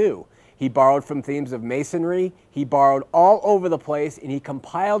that too. He borrowed from themes of Masonry. He borrowed all over the place, and he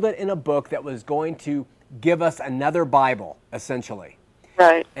compiled it in a book that was going to give us another Bible, essentially.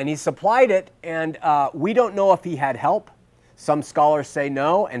 Right. And he supplied it, and we don't know if he had help. Some scholars say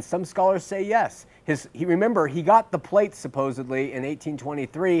no, and some scholars say yes. Remember, he got the plates supposedly in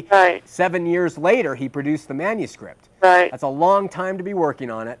 1823. Right. 7 years later, he produced the manuscript. Right. That's a long time to be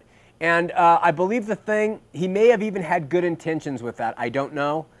working on it. And I believe he may have even had good intentions with that. I don't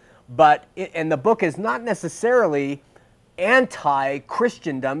know. But, and the book is not necessarily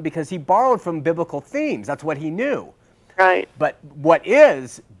anti-Christendom because he borrowed from biblical themes. That's what he knew. Right. But what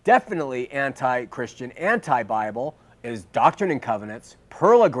is definitely anti-Christian, anti-Bible is Doctrine and Covenants,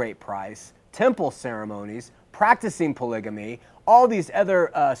 Pearl of Great Price, temple ceremonies, practicing polygamy. All these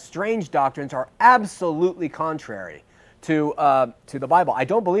other strange doctrines are absolutely contrary to the Bible. I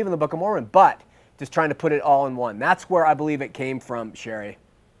don't believe in the Book of Mormon, but just trying to put it all in one. That's where I believe it came from, Sherry.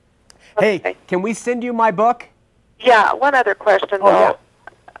 Okay. Hey, can we send you my book? Yeah, one other question, though. Yeah.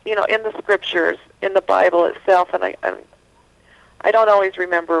 You know, in the scriptures, in the Bible itself, and I don't always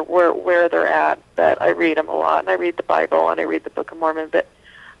remember where they're at, but I read them a lot, and I read the Bible, and I read the Book of Mormon, but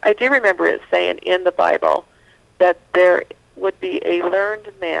I do remember it saying in the Bible that there would be a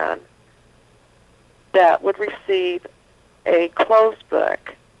learned man that would receive a closed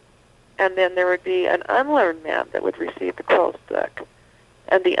book, and then there would be an unlearned man that would receive the closed book,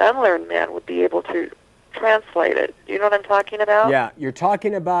 and the unlearned man would be able to translate it. Do you know what I'm talking about? Yeah, you're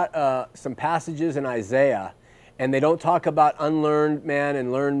talking about some passages in Isaiah, and they don't talk about unlearned man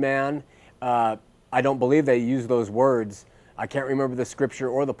and learned man. I don't believe they use those words. I can't remember the scripture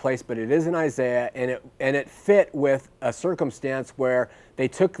or the place, but it is in Isaiah, and it fit with a circumstance where they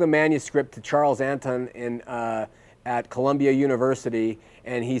took the manuscript to Charles Anton at Columbia University,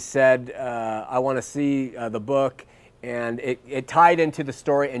 and he said, I want to see the book, and it tied into the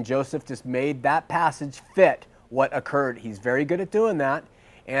story, and Joseph just made that passage fit what occurred. He's very good at doing that.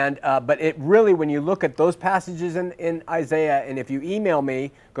 And but it really, when you look at those passages in Isaiah, and if you email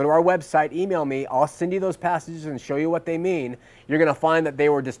me, go to our website, email me, I'll send you those passages and show you what they mean. You're going to find that they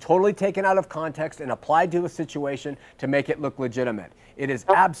were just totally taken out of context and applied to a situation to make it look legitimate. It is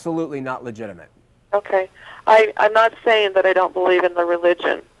absolutely not legitimate. Okay. I'm not saying that I don't believe in the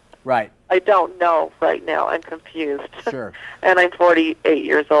religion. Right. I don't know right now. I'm confused. Sure. And I'm 48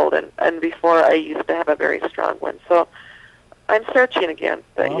 years old, and before I used to have a very strong one. So I'm searching again,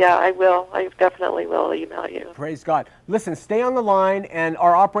 but well, yeah, I will. I definitely will email you. Praise God. Listen, stay on the line, and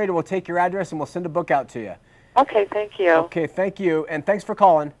our operator will take your address, and we'll send a book out to you. Okay, thank you. Okay, thank you, and thanks for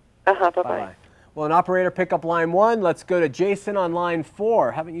calling. Bye-bye. Bye-bye. Well, an operator pick up line 1. Let's go to Jason on line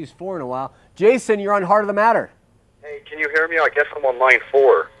 4. Haven't used 4 in a while. Jason, you're on Heart of the Matter. Hey, can you hear me? I guess I'm on line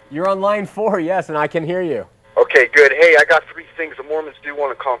 4. You're on line 4, yes, and I can hear you. Okay, good. Hey, I got 3 things the Mormons do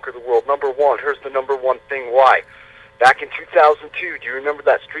want to conquer the world. Number 1, here's the number 1 thing why. Back in 2002, do you remember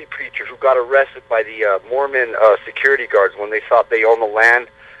that street preacher who got arrested by the Mormon security guards when they thought they owned the land?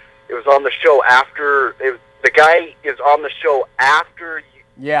 It was on the show after... the guy is on the show after...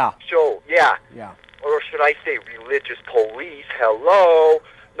 Yeah. Show, yeah. Yeah. Or should I say religious police? Hello.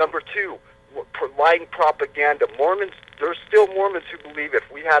 Number 2, lying propaganda. Mormons, there's still Mormons who believe if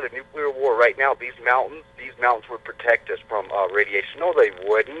we had a nuclear war right now, these mountains would protect us from radiation. No, they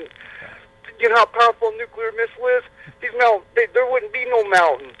wouldn't. You know how powerful a nuclear missile is? These mountains, there wouldn't be no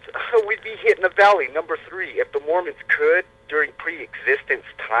mountains. We'd be hitting a valley. Number 3, if the Mormons could, during pre-existence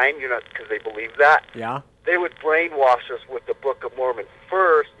time, you know, because they believe that, yeah, they would brainwash us with the Book of Mormon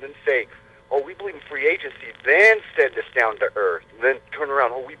first, then say, oh, we believe in free agency, then send us down to earth, and then turn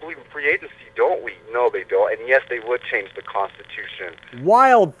around, oh, we believe in free agency, don't we? No, they don't. And yes, they would change the Constitution.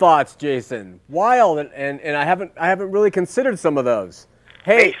 Wild thoughts, Jason. Wild, and I haven't really considered some of those.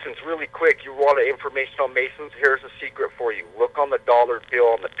 Hey. Masons, really quick, you want information on Masons? Here's a secret for you. Look on the dollar bill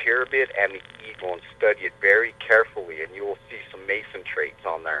on the pyramid and the eagle and study it very carefully, and you will see some Mason traits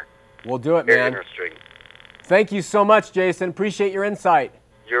on there. We'll do it, Very man. interesting. Thank you so much, Jason. Appreciate your insight.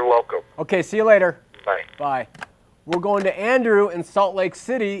 You're welcome. Okay, see you later. Bye. Bye. We're going to Andrew in Salt Lake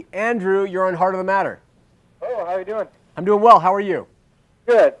City. Andrew, you're on Heart of the Matter. Oh, how are you doing? I'm doing well. How are you?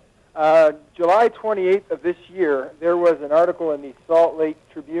 Good. July 28th of this year, there was an article in the Salt Lake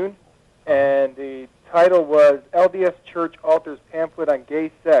Tribune, and the title was LDS Church Alters Pamphlet on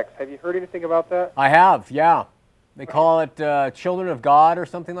Gay Sex. Have you heard anything about that? I have, yeah. They call it Children of God or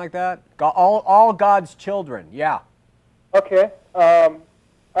something like that. All God's children, yeah. Okay. As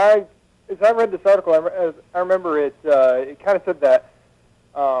I read this article, I remember it kind of said that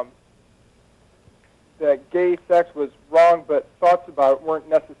that gay sex was wrong, but thoughts about it weren't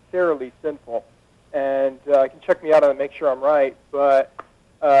necessarily sinful. And you can check me out on it and make sure I'm right. But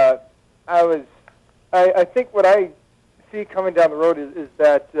I think what I see coming down the road is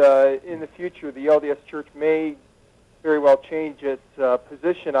that in the future the LDS Church may very well change its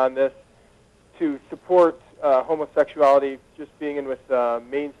position on this to support homosexuality just being in with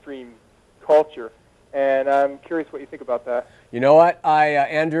mainstream culture. And I'm curious what you think about that. You know what,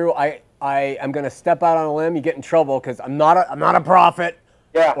 Andrew, I am going to step out on a limb. You get in trouble because I'm not a prophet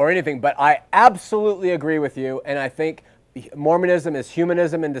or anything, but I absolutely agree with you, and I think Mormonism is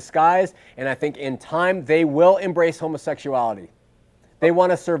humanism in disguise, and I think in time they will embrace homosexuality. They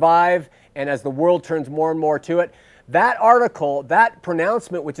want to survive, and as the world turns more and more to it, that article, that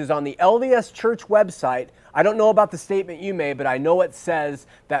pronouncement, which is on the LDS Church website, I don't know about the statement you made, but I know it says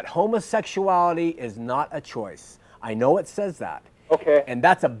that homosexuality is not a choice. I know it says that. Okay. And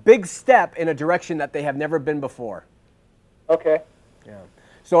that's a big step in a direction that they have never been before. Okay. Yeah.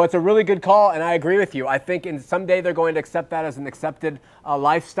 So it's a really good call, and I agree with you. I think someday they're going to accept that as an accepted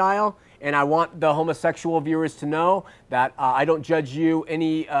lifestyle, and I want the homosexual viewers to know that I don't judge you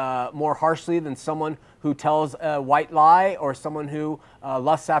any more harshly than someone who tells a white lie or someone who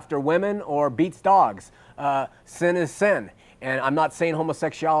lusts after women or beats dogs. Sin is sin, and I'm not saying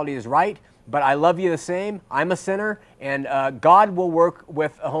homosexuality is right, but I love you the same. I'm a sinner, and God will work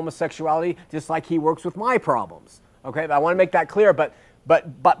with homosexuality just like he works with my problems. Okay, I want to make that clear, but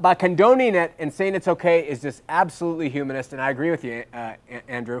by condoning it and saying it's okay is just absolutely humanist, and I agree with you,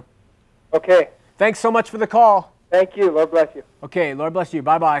 Andrew. Okay. Thanks so much for the call. Thank you. Lord bless you. Okay, Lord bless you.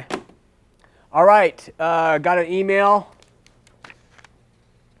 Bye-bye. All right, got an email.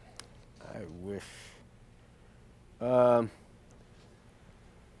 I wish.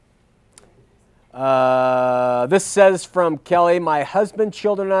 This says from Kelly, my husband,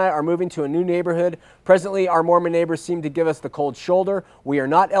 children, and I are moving to a new neighborhood. Presently, our Mormon neighbors seem to give us the cold shoulder. We are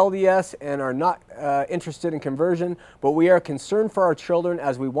not LDS and are not interested in conversion, but we are concerned for our children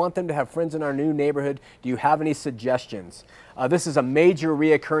as we want them to have friends in our new neighborhood. Do you have any suggestions? This is a major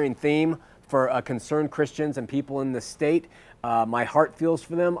reoccurring theme for concerned Christians and people in the state. My heart feels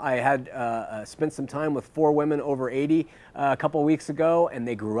for them. I had spent some time with 4 women over 80 a couple of weeks ago, and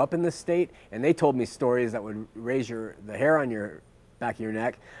they grew up in this state, and they told me stories that would raise the hair on your back of your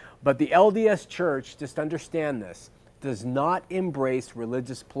neck. But the LDS Church, just understand this, does not embrace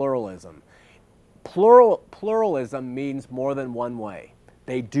religious pluralism. Pluralism means more than one way.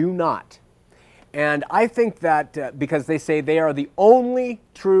 They do not. And I think that because they say they are the only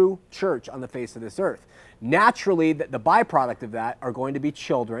true church on the face of this earth, naturally the byproduct of that are going to be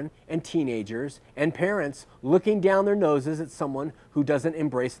children and teenagers and parents looking down their noses at someone who doesn't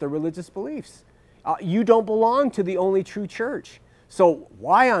embrace their religious beliefs. You don't belong to the only true church. So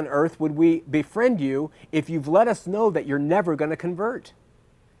why on earth would we befriend you if you've let us know that you're never going to convert?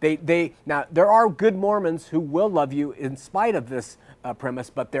 Now, there are good Mormons who will love you in spite of this premise,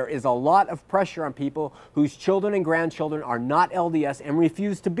 but there is a lot of pressure on people whose children and grandchildren are not LDS and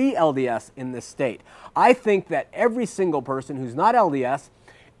refuse to be LDS in this state. I think that every single person who's not LDS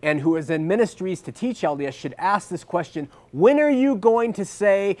and who is in ministries to teach LDS should ask this question: when are you going to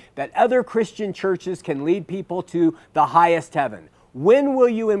say that other Christian churches can lead people to the highest heaven? When will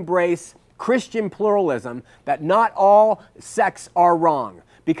you embrace Christian pluralism, that not all sects are wrong?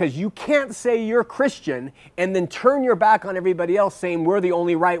 Because you can't say you're Christian and then turn your back on everybody else saying we're the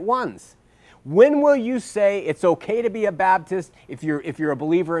only right ones. When will you say it's okay to be a Baptist if you're a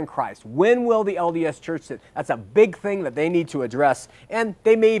believer in Christ? When will the LDS Church say that's a big thing that they need to address? And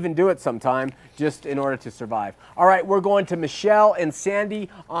they may even do it sometime just in order to survive. All right, we're going to Michelle and Sandy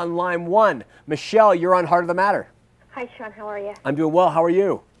on line 1. Michelle, you're on Heart of the Matter. Hi, Sean. How are you? I'm doing well. How are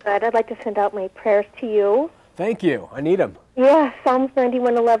you? Good. I'd like to send out my prayers to you. Thank you. I need them. Yeah, Psalms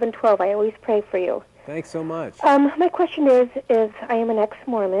 91:11-12. I always pray for you. Thanks so much. My question is I am an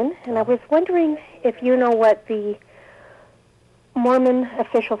ex-Mormon, and I was wondering if you know what the Mormon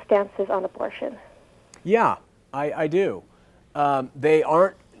official stance is on abortion. Yeah, I do. They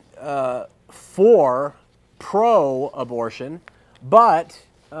aren't for pro-abortion, but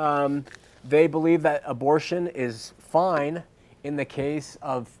they believe that abortion is fine in the case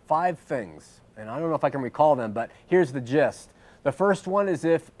of 5 things. And I don't know if I can recall them, but here's the gist. The first one is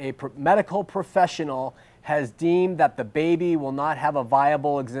if a medical professional has deemed that the baby will not have a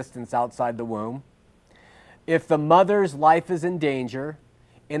viable existence outside the womb. If the mother's life is in danger,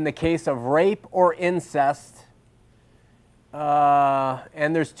 in the case of rape or incest,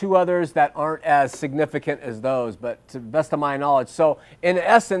 and there's 2 others that aren't as significant as those, but to the best of my knowledge. So in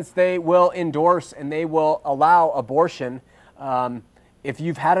essence, they will endorse and they will allow abortion. If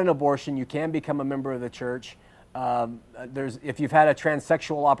you've had an abortion, you can become a member of the church. If you've had a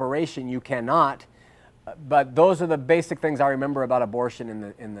transsexual operation, you cannot. But those are the basic things I remember about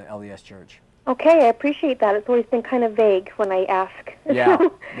abortion in the LDS Church. Okay, I appreciate that. It's always been kind of vague when I ask. Yeah.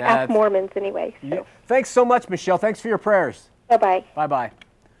 Ask Mormons anyway. So. Yeah. Thanks so much, Michelle. Thanks for your prayers. Bye-bye. Bye-bye.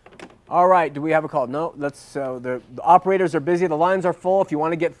 All right, do we have a call? No, the operators are busy. The lines are full. If you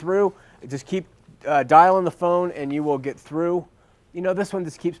want to get through, just keep dialing the phone and you will get through. You know, this one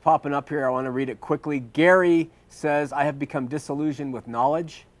just keeps popping up here. I want to read it quickly. Gary says, I have become disillusioned with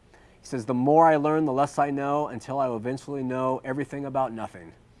knowledge. He says, the more I learn, the less I know, until I will eventually know everything about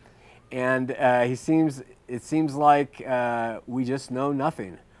nothing. And it seems like we just know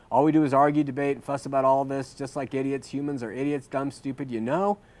nothing. All we do is argue, debate, and fuss about all this, just like idiots. Humans are idiots, dumb, stupid, you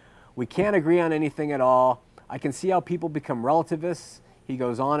know. We can't agree on anything at all. I can see how people become relativists. He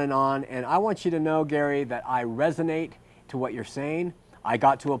goes on, and I want you to know, Gary, that I resonate to what you're saying. I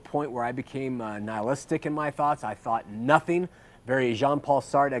got to a point where I became nihilistic in my thoughts. I thought nothing. Very Jean-Paul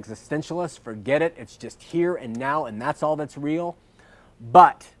Sartre existentialist. Forget it. It's just here and now, and that's all that's real.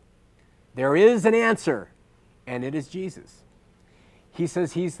 But there is an answer, and it is Jesus. He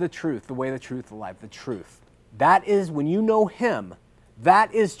says he's the truth, the way, the truth, the life, the truth. That is, when you know him,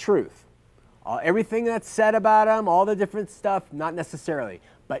 that is truth. Everything that's said about him, all the different stuff, not necessarily.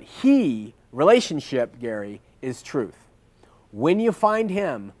 But he, relationship, Gary, is truth. When you find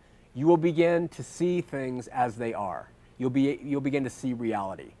him, you will begin to see things as they are. You'll begin to see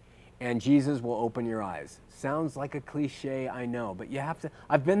reality. And Jesus will open your eyes. Sounds like a cliche, I know, but you have to,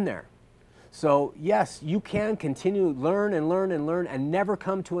 I've been there. So yes, you can continue to learn and learn and learn and never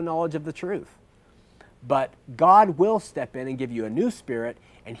come to a knowledge of the truth. But God will step in and give you a new spirit,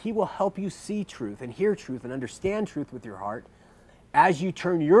 and he will help you see truth and hear truth and understand truth with your heart as you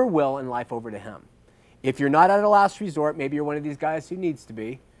turn your will and life over to him. If you're not at a last resort, maybe you're one of these guys who needs to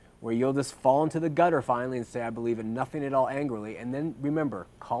be, where you'll just fall into the gutter finally and say, I believe in nothing at all angrily. And then remember,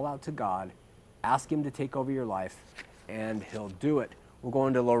 call out to God, ask him to take over your life, and he'll do it. We're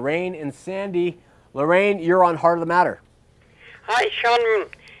going to Lorraine and Sandy. Lorraine, you're on Heart of the Matter. Hi, Sean.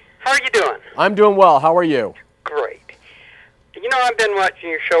 How are you doing? I'm doing well. How are you? Great. You know, I've been watching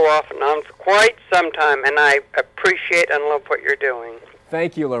your show off and on for quite some time, and I appreciate and love what you're doing.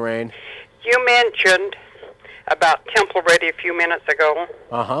 Thank you, Lorraine. You mentioned about Temple Ready a few minutes ago.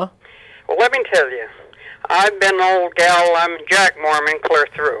 Uh-huh. Well, let me tell you, I've been an old gal. I'm a Jack Mormon clear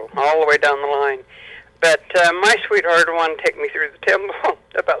through, all the way down the line. But my sweetheart wanted to take me through the temple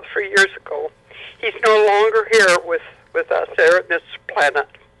about 3 years ago. He's no longer here with us here at this planet.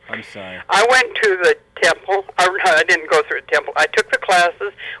 I'm sorry. I went to the temple. I didn't go through the temple. I took the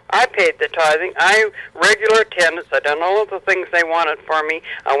classes. I paid the tithing. I regular attendance. I done all of the things they wanted for me.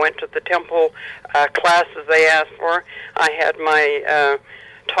 I went to the temple classes they asked for. I had my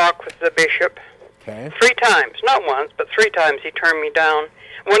talk with the bishop. Okay. 3 times, not once, but 3 times he turned me down.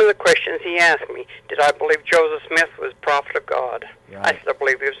 One of the questions he asked me, did I believe Joseph Smith was prophet of God? Right. I said, I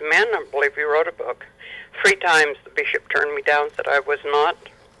believe he was a man. I believe he wrote a book. 3 times the bishop turned me down, said I was not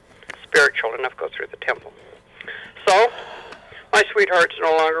spiritual enough to go through the temple. So, my sweetheart's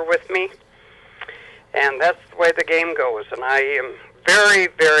no longer with me, and that's the way the game goes. And I am very,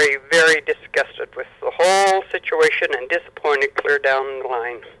 very, very disgusted with the whole situation and disappointed clear down the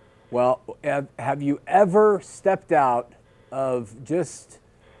line. Well, have you ever stepped out of just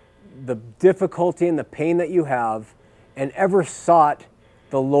the difficulty and the pain that you have and ever sought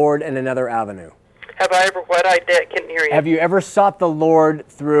the Lord in another avenue? Have I ever what? I couldn't hear you. Have you ever sought the Lord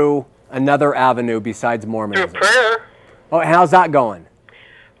through another avenue besides Mormonism? Through prayer. Oh, how's that going?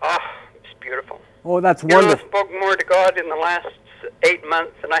 Oh, it's beautiful. Oh, that's You know, wonderful. I spoke more to God in the last 8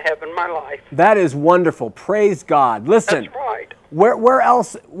 months than I have in my life. That is wonderful. Praise God. Listen. That's right. Where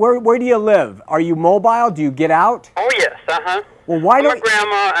else? Where do you live? Are you mobile? Do you get out? Oh, yes. Uh-huh. Well, why I'm don't a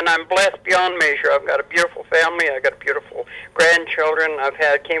grandma, and I'm blessed beyond measure. I've got a beautiful family. I've got beautiful grandchildren.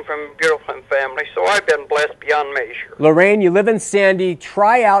 Came from a beautiful family, so I've been blessed beyond measure. Lorraine, you live in Sandy.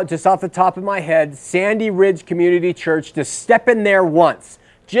 Try out, just off the top of my head, Sandy Ridge Community Church. Just step in there once,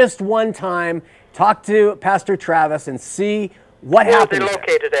 just one time. Talk to Pastor Travis and see what happens. Where are they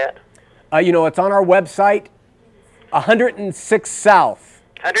located at? It's on our website, 106 South.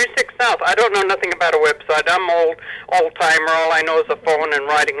 106 South. I don't know nothing about a website. I'm old-timer. All I know is a phone and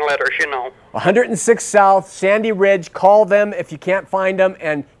writing letters, 106 South, Sandy Ridge. Call them if you can't find them,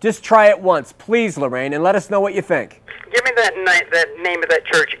 and just try it once. Please, Lorraine, and let us know what you think. Give me that name of that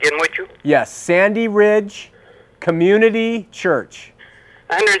church again, would you? Yes, Sandy Ridge Community Church.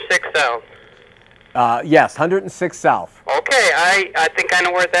 106 South. Yes, 106 South. Okay, I think I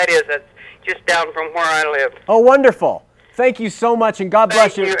know where that is. That's just down from where I live. Oh, wonderful. Thank you so much, and God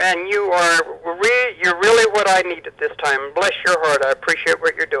bless you. Thank you, and you're really what I need at this time. Bless your heart. I appreciate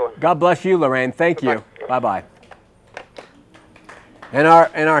what you're doing. God bless you, Lorraine. Thank you. Bye-bye. And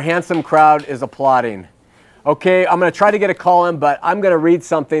our handsome crowd is applauding. Okay, I'm going to try to get a call in, but I'm going to read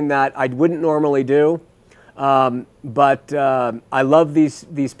something that I wouldn't normally do. But I love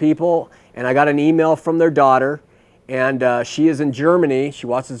these people, and I got an email from their daughter, and she is in Germany. She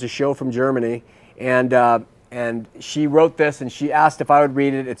watches the show from Germany, and she wrote this, and she asked if I would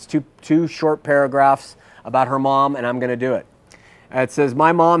read it. It's two short paragraphs about her mom, and I'm going to do it. It says,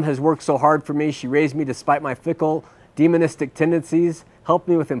 "My mom has worked so hard for me. She raised me despite my fickle, demonistic tendencies, helped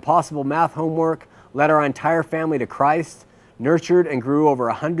me with impossible math homework, led our entire family to Christ, nurtured and grew over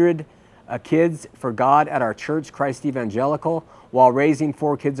 100 kids for God at our church, Christ Evangelical, while raising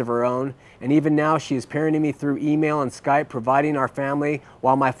 4 kids of her own. And even now, she is parenting me through email and Skype, providing our family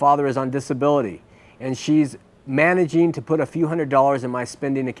while my father is on disability. And she's managing to put a few $100s in my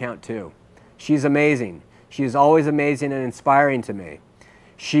spending account too. She's amazing. She is always amazing and inspiring to me.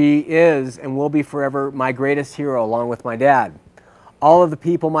 She is and will be forever my greatest hero, along with my dad. All of the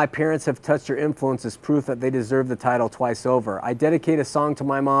people my parents have touched or influenced is proof that they deserve the title twice over. I dedicate a song to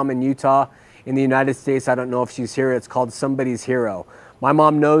my mom in Utah. In the United States, I don't know if she's here. It's called Somebody's Hero. My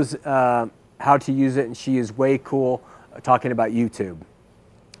mom knows how to use it, and she is way cool talking about YouTube."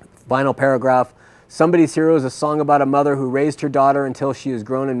 Final paragraph. "Somebody's Hero is a song about a mother who raised her daughter until she is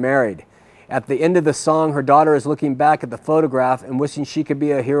grown and married. At the end of the song, her daughter is looking back at the photograph and wishing she could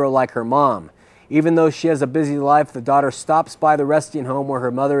be a hero like her mom. Even though she has a busy life, the daughter stops by the resting home where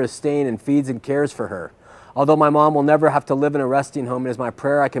her mother is staying and feeds and cares for her. Although my mom will never have to live in a resting home, it is my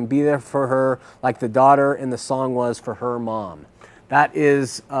prayer I can be there for her like the daughter in the song was for her mom." That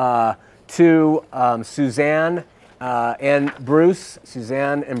is to Suzanne and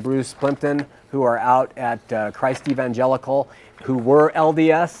Bruce Plimpton, who are out at Christ Evangelical, who were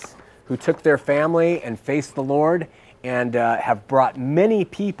LDS, who took their family and faced the Lord, and have brought many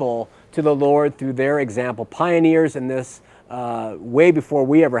people to the Lord through their example. Pioneers in this way before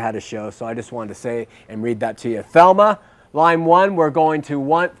we ever had a show, so I just wanted to say and read that to you. Thelma, line 1, we're going to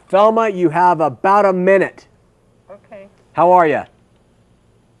want... Thelma, you have about a minute. Okay. How are you?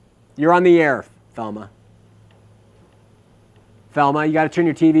 You're on the air, Thelma. Thelma, you got to turn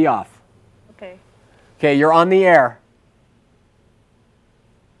your TV off. Okay. Okay, you're on the air.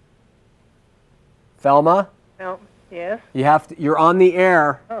 Thelma? No, yes? You're on the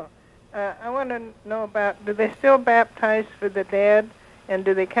air. Oh, I want to know about, do they still baptize for the dead? And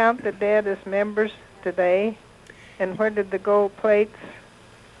do they count the dead as members today? And where did the gold plates,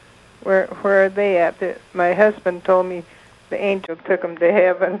 where are they at? My husband told me the angel took them to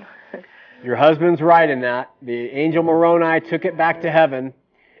heaven. Your husband's right in that. The angel Moroni took it back to heaven.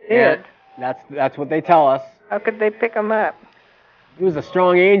 Did? That's what they tell us. How could they pick them up? He was a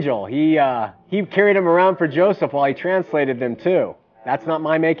strong angel. He carried them around for Joseph while he translated them too. That's not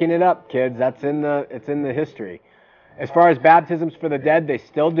my making it up, kids. It's in the history. As far as baptisms for the dead, they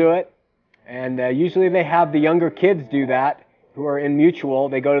still do it. And usually they have the younger kids do that who are in mutual.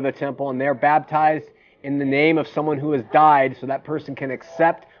 They go to the temple and they're baptized in the name of someone who has died so that person can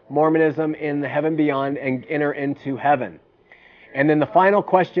accept Mormonism in the heaven beyond and enter into heaven. And then the final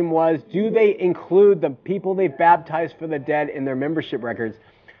question was, do they include the people they've baptized for the dead in their membership records?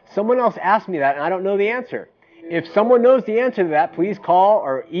 Someone else asked me that, and I don't know the answer. If someone knows the answer to that, please call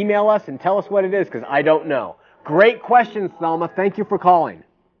or email us and tell us what it is, because I don't know. Great questions, Thelma. Thank you for calling.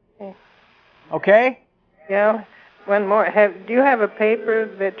 Okay? Yeah. One more. Do you have a paper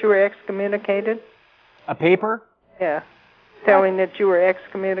that you were excommunicated? A paper? Yeah. Telling that you were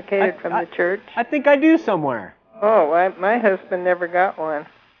excommunicated from the church? I think I do somewhere. Oh, my husband never got one.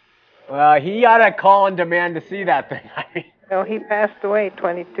 Well, he ought to call and demand to see that thing. No, he passed away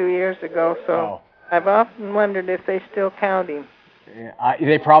 22 years ago, so I've often wondered if they still count him.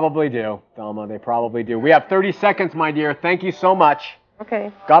 They probably do, Thelma. They probably do. We have 30 seconds, my dear. Thank you so much.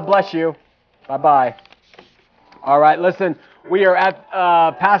 Okay. God bless you. Bye-bye. All right, listen. We are at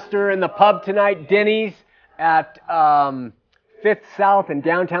Pastor in the Pub tonight, Denny's at 5th South in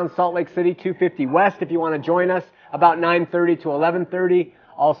downtown Salt Lake City, 250 West. If you want to join us, about 9:30 to 11:30.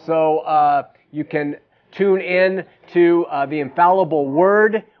 Also, you can tune in to The Infallible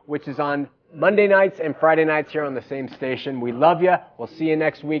Word, which is on Monday nights and Friday nights here on the same station. We love you. We'll see you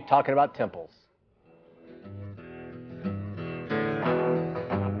next week talking about temples.